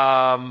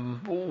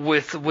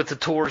with the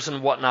tours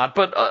and whatnot.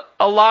 But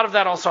a lot of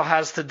that also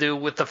has to do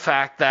with the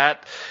fact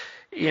that,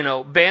 you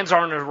know, bands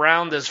aren't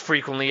around as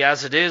frequently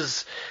as it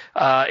is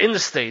in the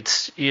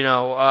States. You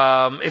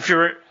know, if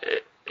you're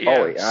yeah,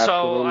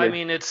 so absolutely. I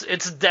mean,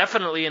 it's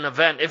definitely an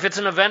event. If it's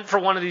an event for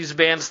one of these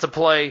bands to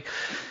play,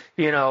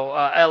 you know,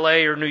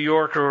 L.A. or New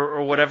York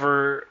or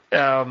whatever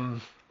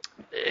in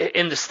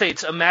the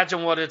States,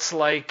 imagine what it's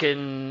like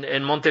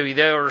in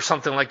Montevideo or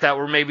something like that,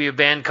 where maybe a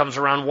band comes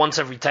around once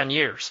every 10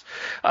 years,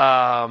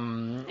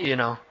 you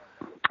know.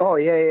 Oh,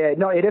 yeah.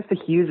 No, it is a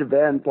huge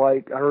event.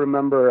 Like, I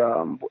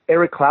remember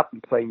Erik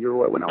Kluiber playing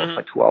Uruguay when I was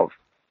like 12,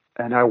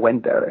 and I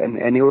went there,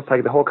 and it was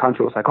like the whole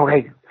country was like,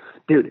 okay,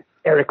 dude,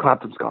 Erik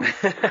Kluiber's coming.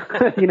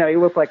 You know, it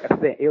was like a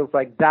thing. It was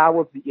like that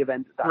was the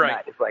event that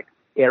night. It's like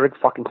Erik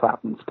fucking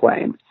Clapton's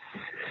playing.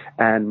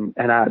 And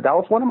that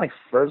was one of my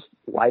first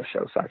live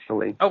shows,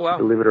 actually. Oh, wow.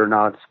 Believe it or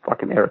not, it's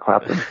fucking Erik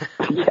Clapton.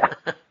 Yeah.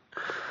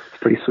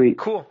 It's pretty sweet.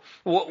 Cool.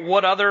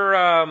 What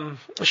other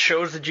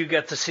shows did you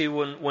get to see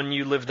when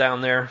you lived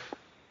down there?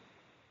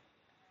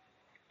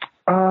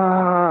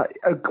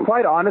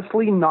 Quite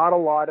honestly, not a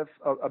lot of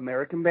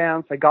American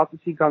bands. I got to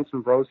see Guns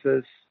N'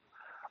 Roses,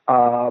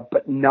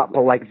 but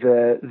like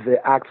the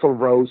Axl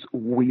Rose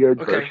weird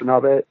version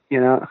of it,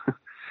 you know?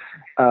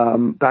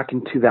 Back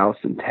in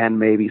 2010,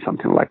 maybe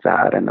something like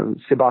that, and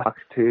Gypsyhawk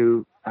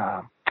too.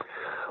 Well,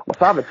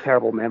 I have a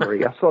terrible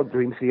memory. I saw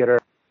Dream Theater.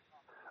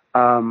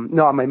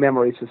 No, my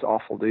memory is just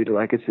awful, dude.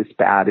 Like, it's just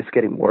bad. It's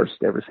getting worse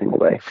every single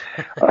day.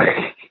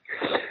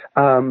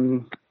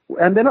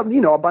 And then,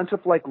 a bunch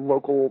of like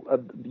local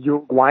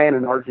Uruguayan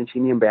and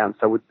Argentinian bands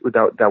that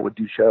would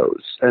do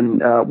shows.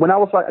 And when I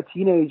was like a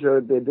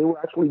teenager, they were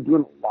actually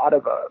doing a lot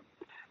of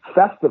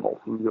festivals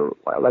in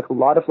Uruguay, like a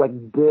lot of like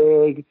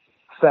big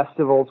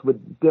festivals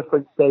with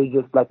different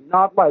stages, like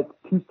not like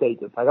 2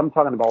 stages. Like, I'm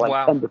talking about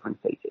like 10 different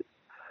stages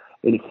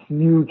in a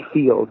huge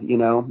field,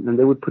 and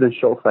they would put in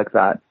shows like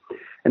that.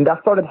 And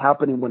that started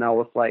happening when I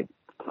was like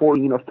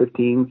 14 or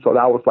 15. So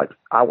that was like,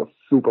 I was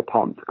super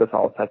pumped because I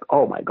was like,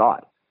 oh my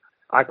God,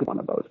 I could one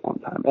of those one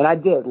time. And I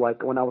did,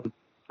 like, when I was,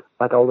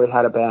 like, I already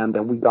had a band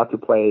and we got to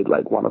play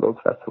like one of those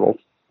festivals.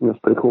 It was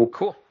pretty cool.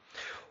 Cool.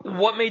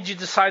 What made you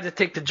decide to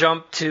take the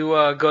jump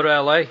to go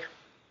to LA?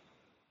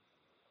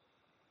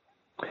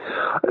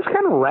 It's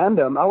kind of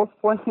random. I was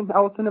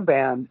in a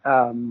band,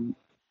 and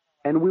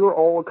we were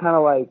all kind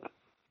of like,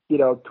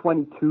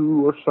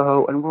 22 or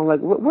so, and we're like,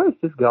 where is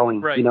this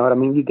going? Right. You know what I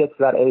mean? You get to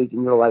that age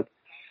and you're like,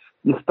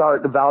 you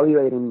start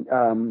evaluating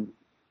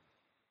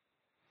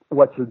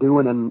what you're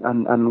doing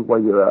and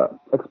what your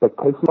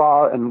expectations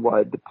are and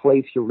what the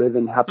place you live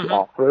in have to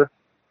offer.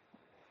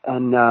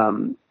 And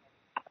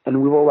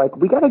we were like,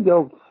 we got to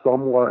go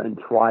somewhere and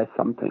try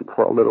something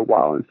for a little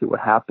while and see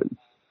what happens.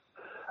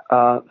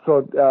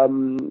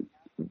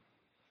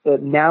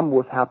 NAMM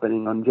was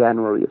happening on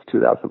January of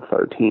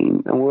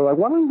 2013, and we were like,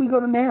 why don't we go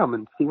to NAMM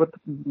and see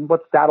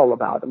what's that all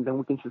about? And then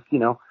we can just,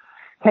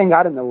 hang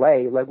out in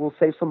LA. Like, we'll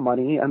save some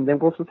money, and then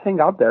we'll just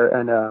hang out there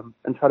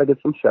and try to get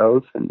some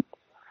shows and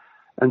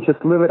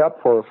just live it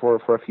up for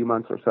a few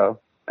months or so.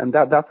 And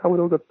that's how it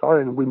all got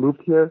started. And we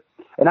moved here,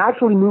 and I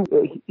actually moved.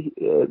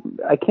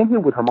 I came here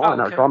with Herman,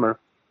 our drummer,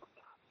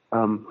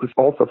 who's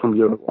also from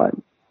Uruguay.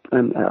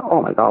 And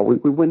oh my God,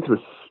 we went through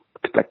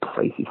like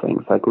crazy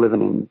things, like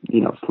living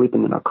in,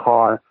 sleeping in a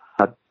car,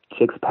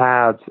 chicks'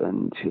 pads,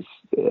 and just,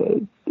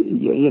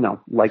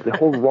 like the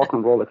whole rock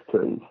and roll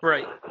experience.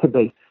 Right.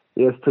 It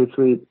was pretty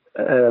sweet.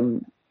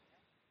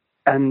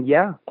 And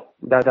yeah,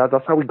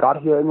 that's how we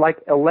got here. And like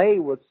LA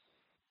was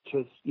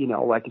just,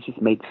 like it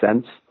just made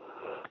sense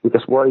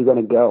because where are you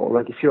going to go?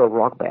 Like if you're a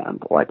rock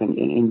band, like,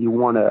 and you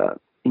want to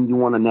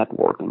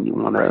network and you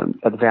want to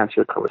advance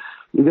your career,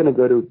 you're going to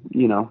go to,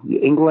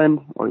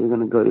 England, or you're going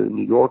to go to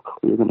New York,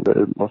 or you're going to go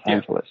to Los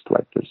Angeles.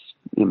 Like there's,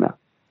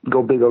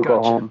 go big or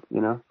go home,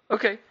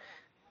 Okay.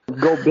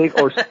 Go big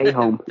or stay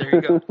home. There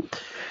you go.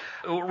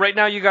 Right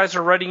now you guys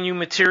are writing new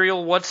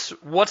material. What's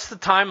the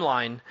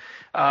timeline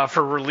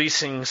for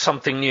releasing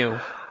something new?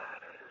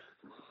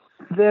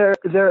 There's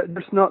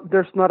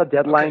not a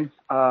deadline.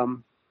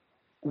 Okay.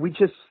 We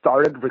just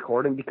started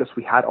recording because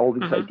we had all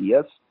these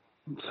ideas.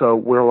 So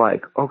we're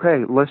like,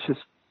 okay, let's just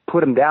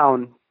put them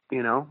down,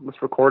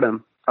 let's record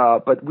them.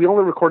 But we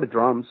only recorded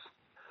drums.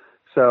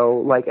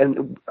 So like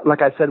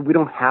I said, we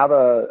don't have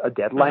a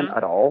deadline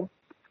at all.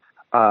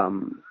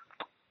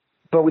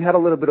 But we had a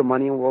little bit of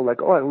money and we're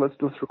like, oh, let's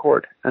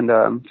record. And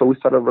so we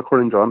started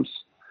recording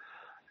drums.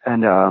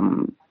 And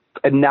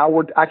now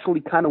we're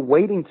actually kind of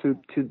waiting to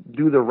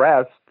do the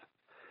rest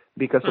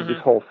because of this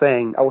whole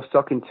thing. I was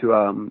talking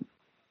to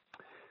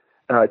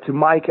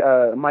Mike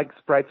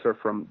Spreitzer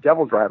from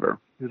Devil Driver,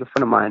 who's a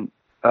friend of mine,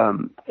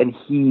 and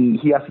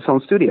he has his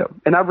own studio.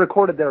 And I've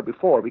recorded there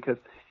before because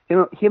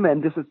him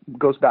and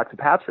goes back to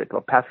Patrick.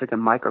 Well, Patrick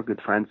and Mike are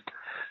good friends,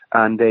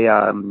 and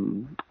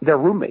they're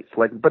roommates.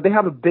 But they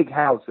have a big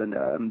house, and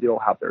they all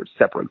have their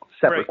separate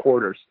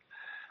quarters.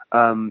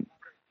 And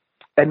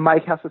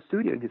Mike has a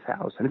studio in his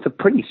house, and it's a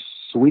pretty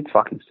sweet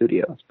fucking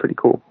studio. It's pretty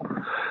cool.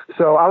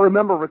 So I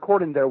remember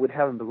recording there with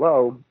Heaven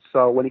Below.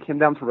 So when it came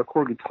down to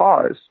record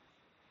guitars,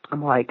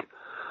 I'm like,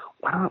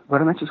 why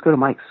don't I just go to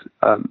Mike's?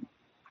 So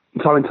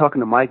I've been talking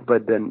to Mike,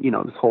 but then,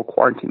 this whole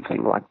quarantine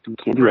thing, like, we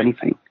can't do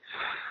anything.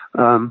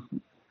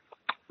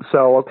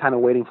 So I'm kind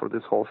of waiting for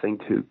this whole thing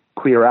to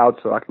clear out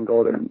so I can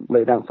go there and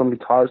lay down some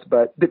guitars.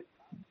 But the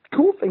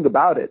cool thing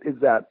about it is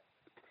that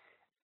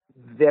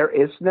there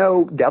is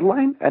no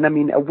deadline. And I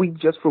mean, we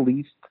just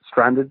released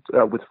Stranded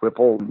with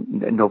Ripple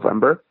in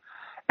November.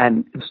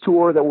 And this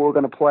tour that we're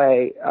going to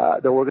play,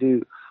 that we're going to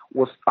do,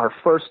 was our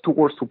first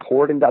tour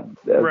supporting that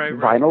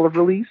vinyl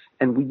release,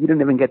 and we didn't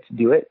even get to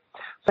do it.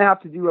 So I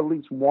have to do at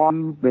least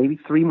 1, maybe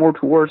 3 more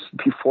tours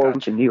before we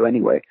can do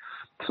anyway.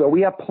 So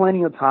we have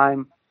plenty of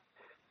time,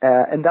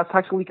 and that's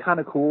actually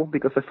kind of cool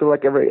because I feel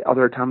like every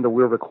other time that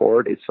we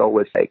record, it's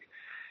always like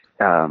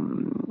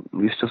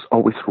it's just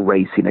always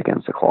racing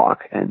against the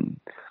clock, and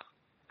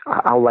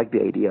I like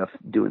the idea of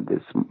doing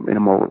this in a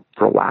more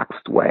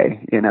relaxed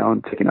way,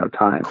 and taking our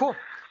time. Cool.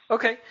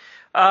 Okay.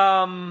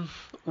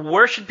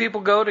 Where should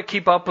people go to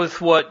keep up with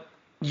what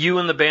you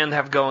and the band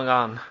have going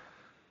on?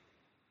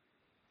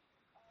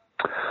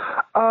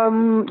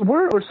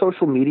 We're on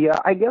social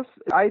media, I guess,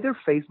 either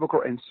Facebook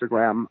or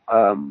Instagram,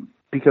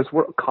 because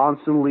we're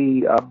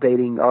constantly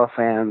updating our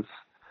fans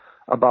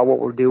about what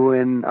we're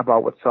doing,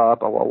 about what's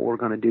up, about what we're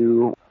going to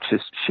do,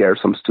 just share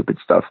some stupid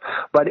stuff.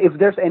 But if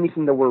there's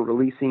anything that we're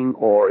releasing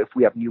or if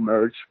we have new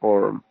merch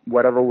or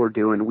whatever we're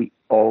doing, we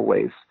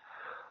always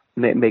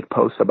make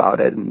posts about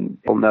it,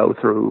 and people know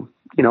through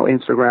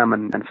Instagram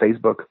and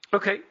Facebook.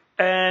 Okay.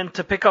 And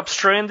to pick up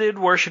Stranded,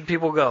 where should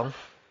people go?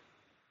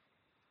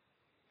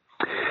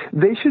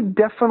 They should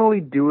definitely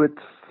do it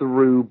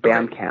through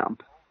Bandcamp.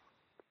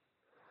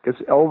 Because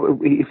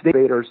if they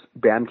Vator's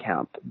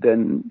Bandcamp,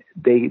 then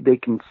they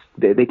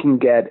can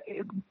get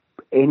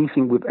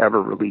anything we've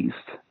ever released.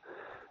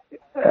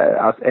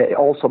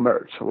 Also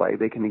merch, like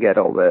they can get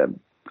all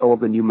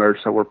the new merch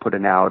that we're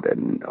putting out,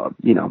 and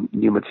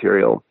new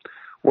material.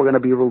 We're going to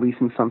be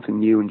releasing something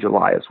new in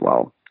July as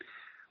well.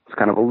 It's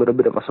kind of a little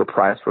bit of a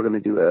surprise. We're going to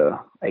do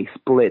a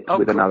split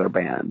with another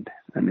band,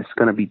 and it's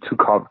going to be two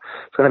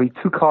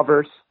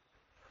covers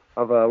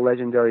of a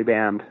legendary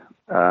band.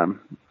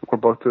 We're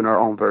both doing our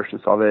own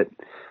versions of it,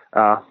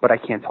 but I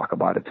can't talk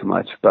about it too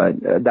much. But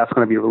that's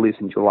going to be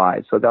released in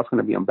July, so that's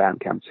going to be on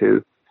Bandcamp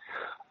too.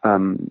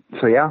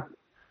 So yeah,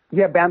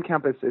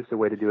 Bandcamp is the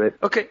way to do it.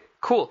 Okay,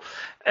 cool.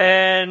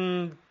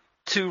 And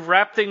to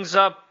wrap things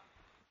up,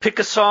 pick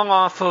a song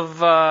off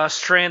of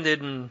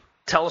Stranded and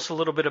tell us a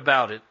little bit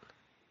about it.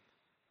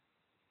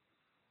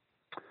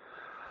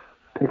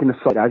 Picking a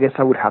song, I guess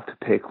I would have to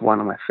pick one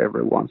of my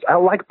favorite ones. I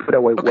like Put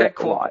Away Wet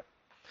a lot.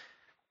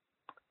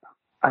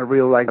 I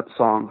really like that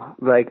song.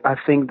 Like, I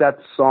think that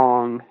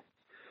song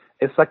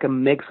is like a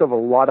mix of a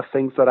lot of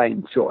things that I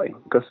enjoy,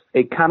 because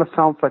it kind of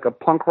sounds like a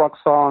punk rock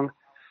song,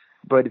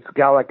 but it's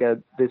got like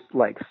this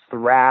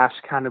thrash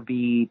kind of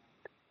beat.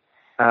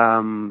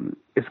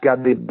 It's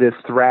got this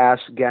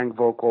thrash gang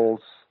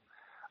vocals.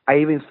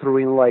 I even threw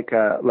in like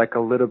a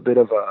little bit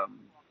of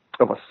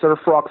a surf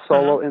rock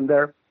solo in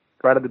there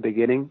right at the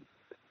beginning.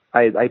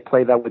 I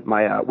played that with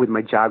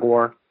my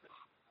Jaguar,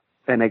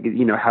 and I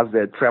have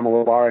the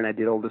tremolo bar, and I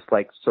did all this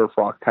like surf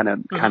rock kind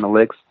of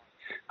licks.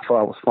 I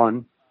thought it was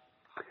fun.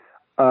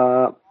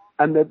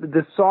 And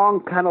the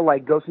song kind of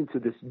like goes into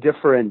this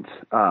different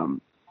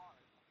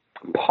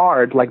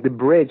part, like the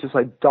bridge is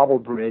like double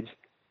bridge,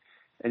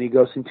 and he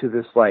goes into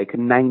this like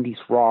 90s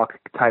rock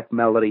type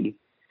melody,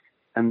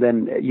 and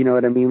then you know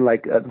what I mean,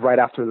 like right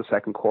after the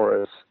second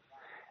chorus.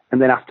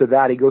 And then after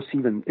that,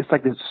 it's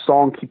like the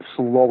song keeps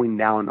slowing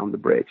down on the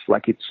bridge.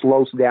 Like it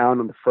slows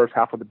down on the first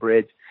half of the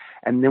bridge.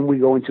 And then we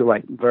go into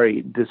like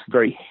this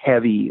very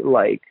heavy,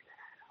 like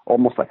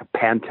almost like a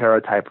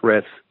Pantera type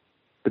riff.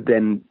 But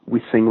then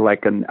we sing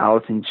like an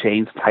Alice in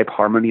Chains type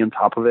harmony on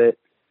top of it.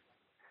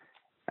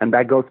 And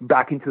that goes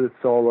back into the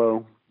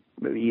solo.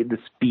 The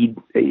speed,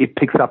 it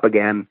picks up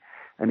again,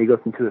 and he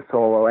goes into the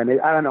solo. And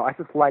I don't know, I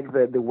just like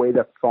the way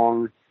that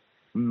song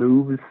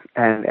moves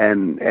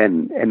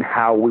and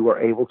how we were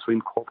able to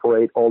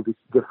incorporate all these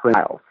different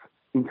styles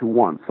into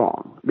one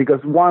song. Because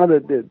one of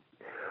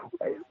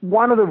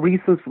the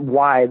reasons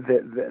why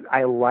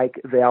I like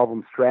the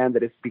album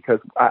Stranded is because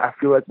I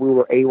feel like we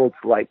were able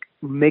to like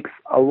mix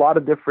a lot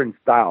of different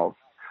styles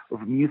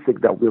of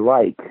music that we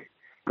like,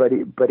 but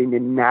in a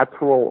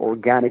natural,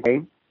 organic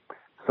way.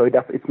 So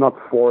it's not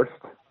forced.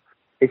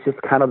 It's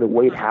just kind of the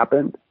way it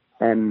happened,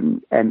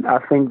 and I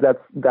think that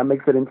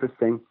makes it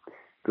interesting.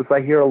 Because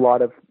I hear a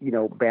lot of,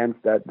 bands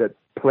that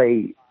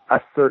play a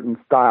certain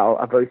style,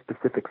 a very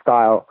specific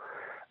style,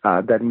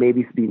 that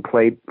maybe is being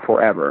played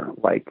forever.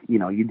 Like,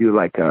 you do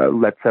like a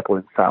Led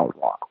Zeppelin style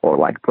rock, or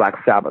like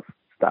Black Sabbath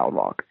style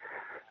rock.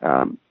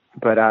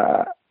 But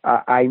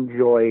I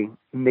enjoy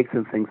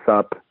mixing things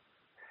up,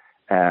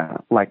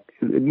 like,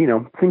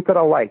 things that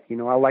I like.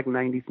 I like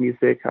 90s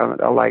music.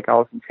 I like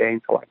Alice in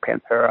Chains. I like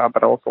Pantera,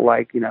 but I also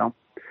like,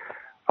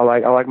 I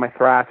like my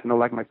thrash, and I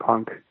like my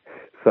punk.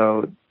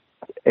 So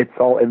it's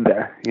all in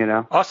there,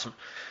 Awesome.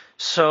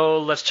 So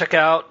let's check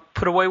out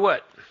Put Away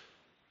Wet.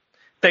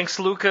 Thanks,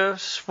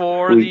 Lucas,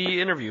 for the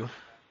interview.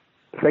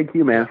 Thank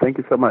you, man. Thank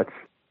you so much.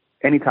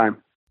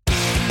 Anytime.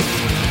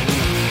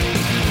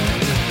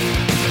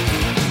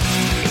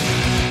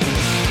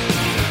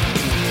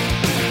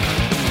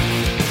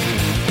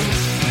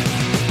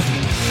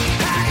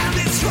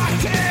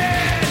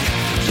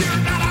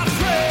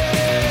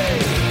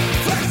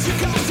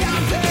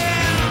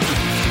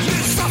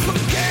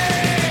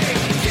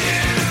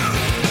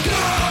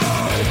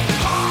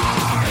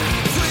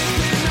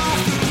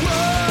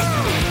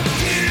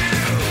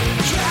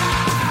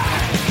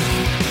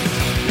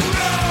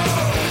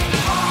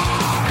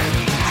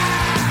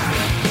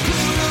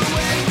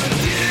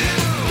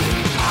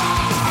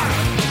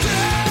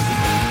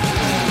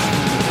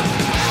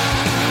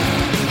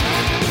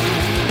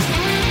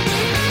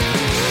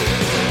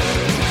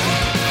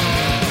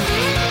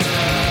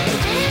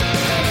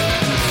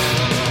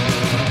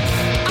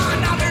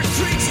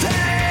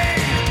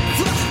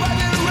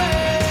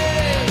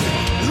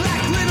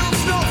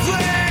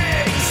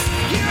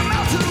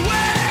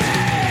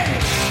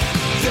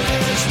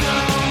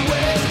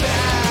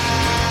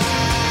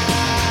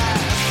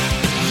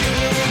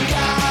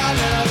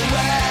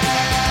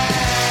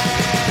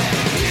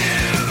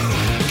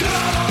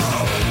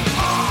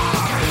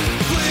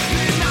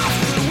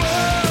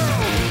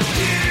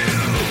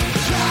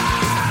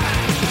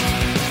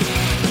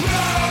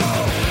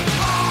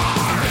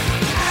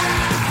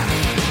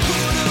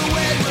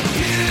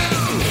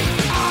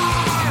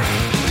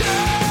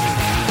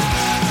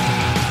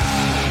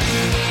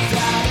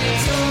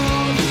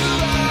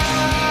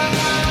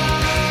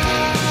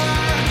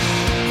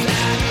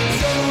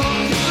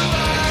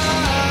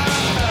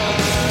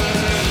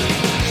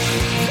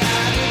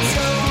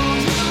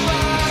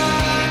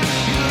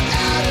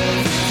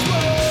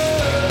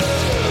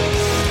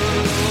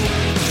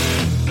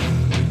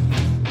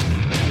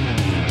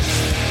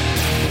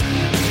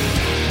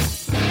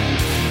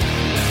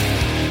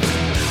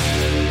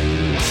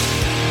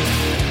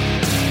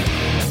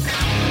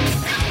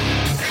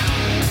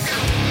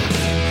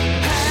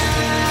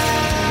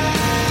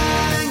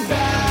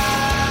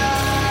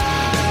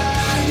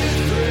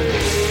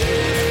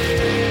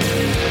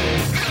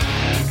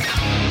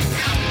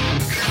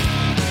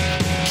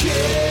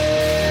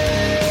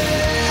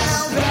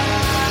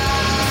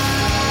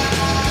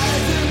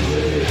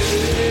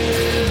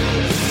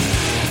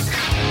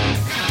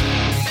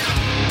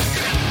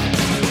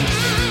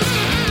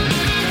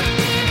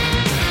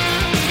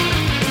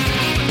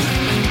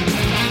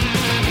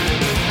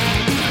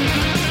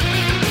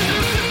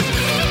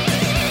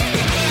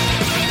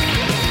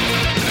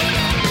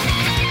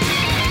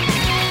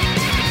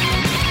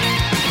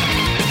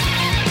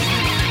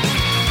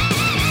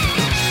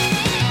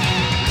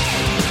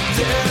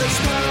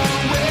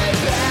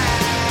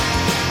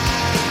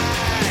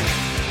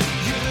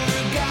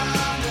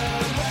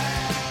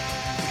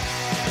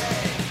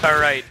 All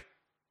right.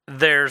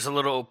 There's a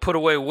little Put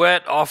Away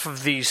Wet off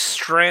of the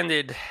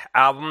Stranded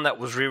album that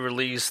was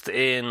re-released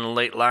in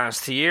late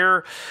last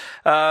year.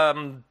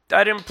 I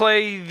didn't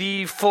play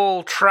the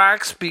full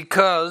tracks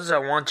because I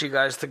want you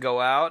guys to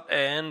go out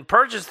and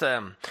purchase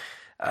them.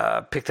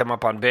 Pick them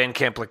up on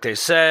Bandcamp like they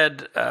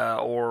said,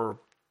 or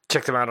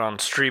check them out on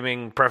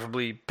streaming.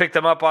 Preferably pick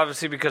them up,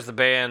 obviously, because the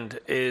band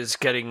is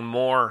getting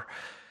more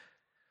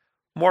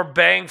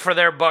bang for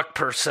their buck,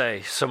 per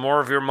se. So more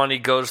of your money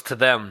goes to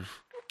them,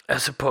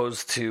 as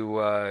opposed to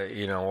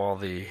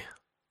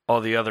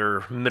all the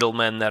other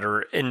middlemen that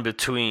are in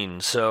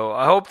between. So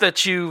I hope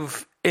that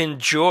you've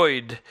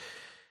enjoyed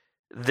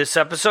this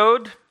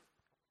episode.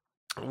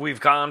 We've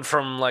gone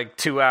from like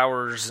 2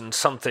 hours and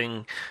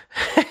something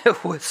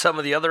with some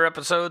of the other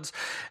episodes,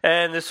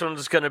 and this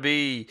one's going to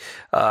be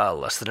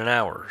less than an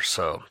hour.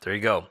 So there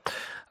you go.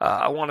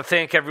 I want to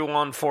thank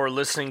everyone for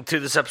listening to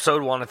this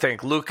episode. Want to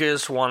thank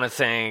Lucas. Want to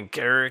thank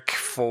Erik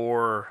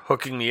for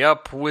hooking me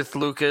up with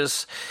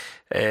Lucas.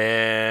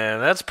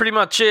 And that's pretty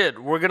much it.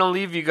 We're going to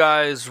leave you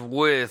guys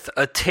with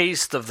a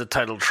taste of the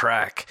title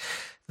track.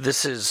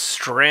 This is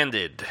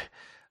Stranded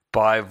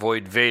by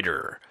Void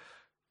Vator.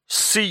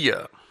 See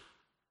ya.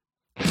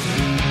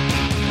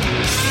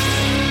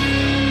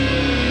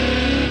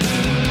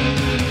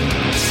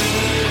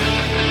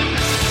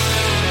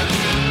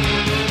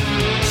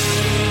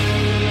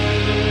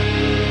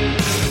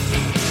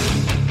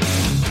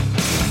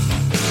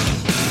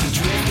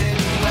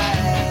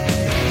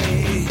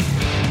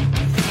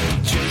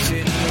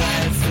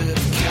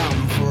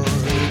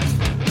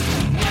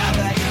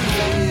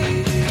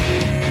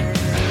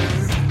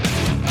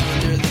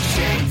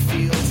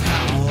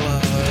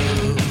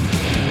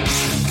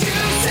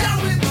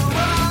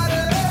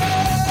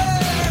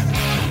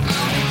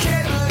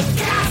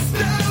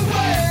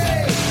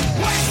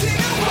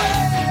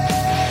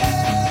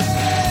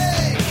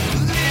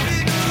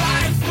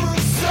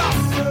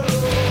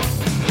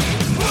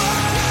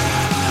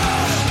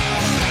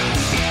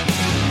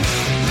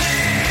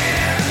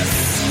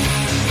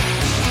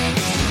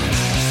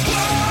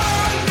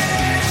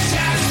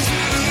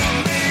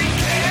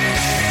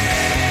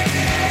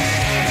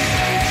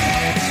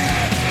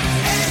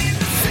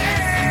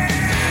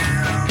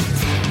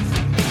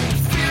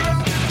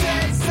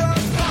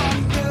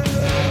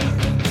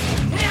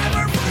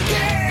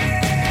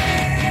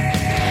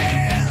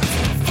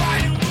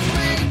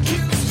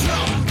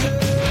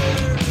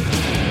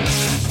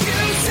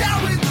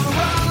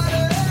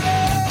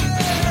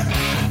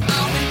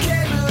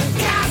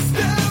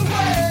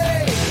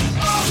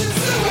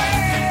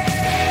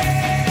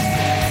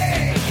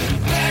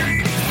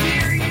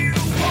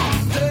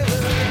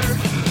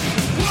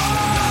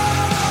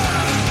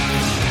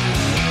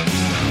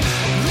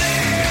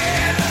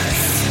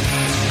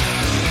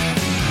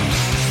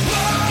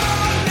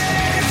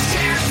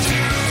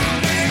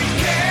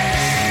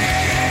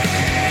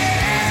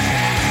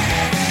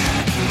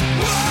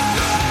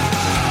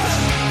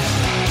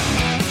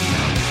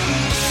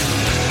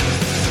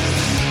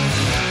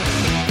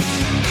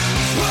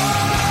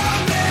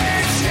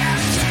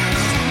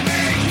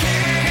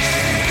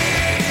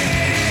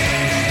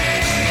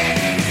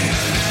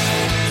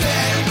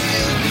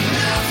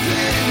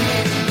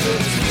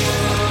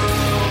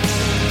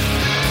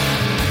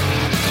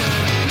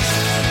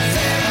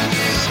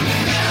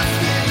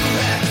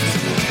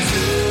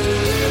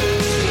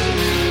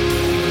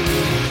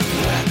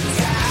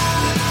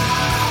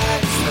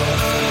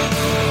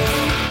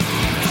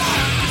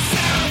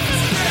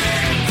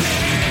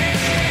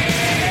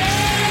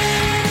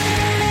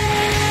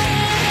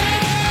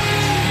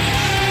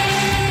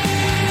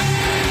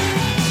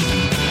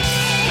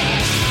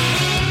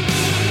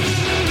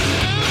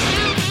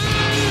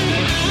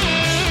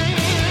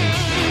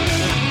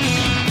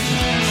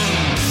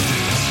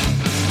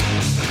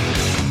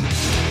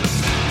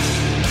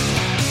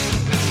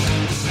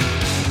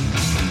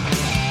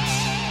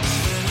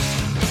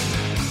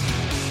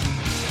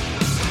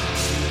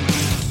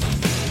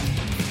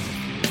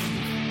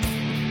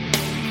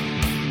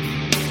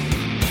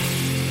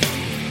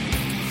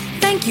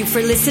 Thank you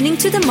for listening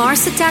to the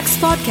Mars Attacks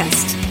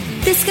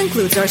podcast. This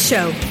concludes our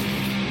show.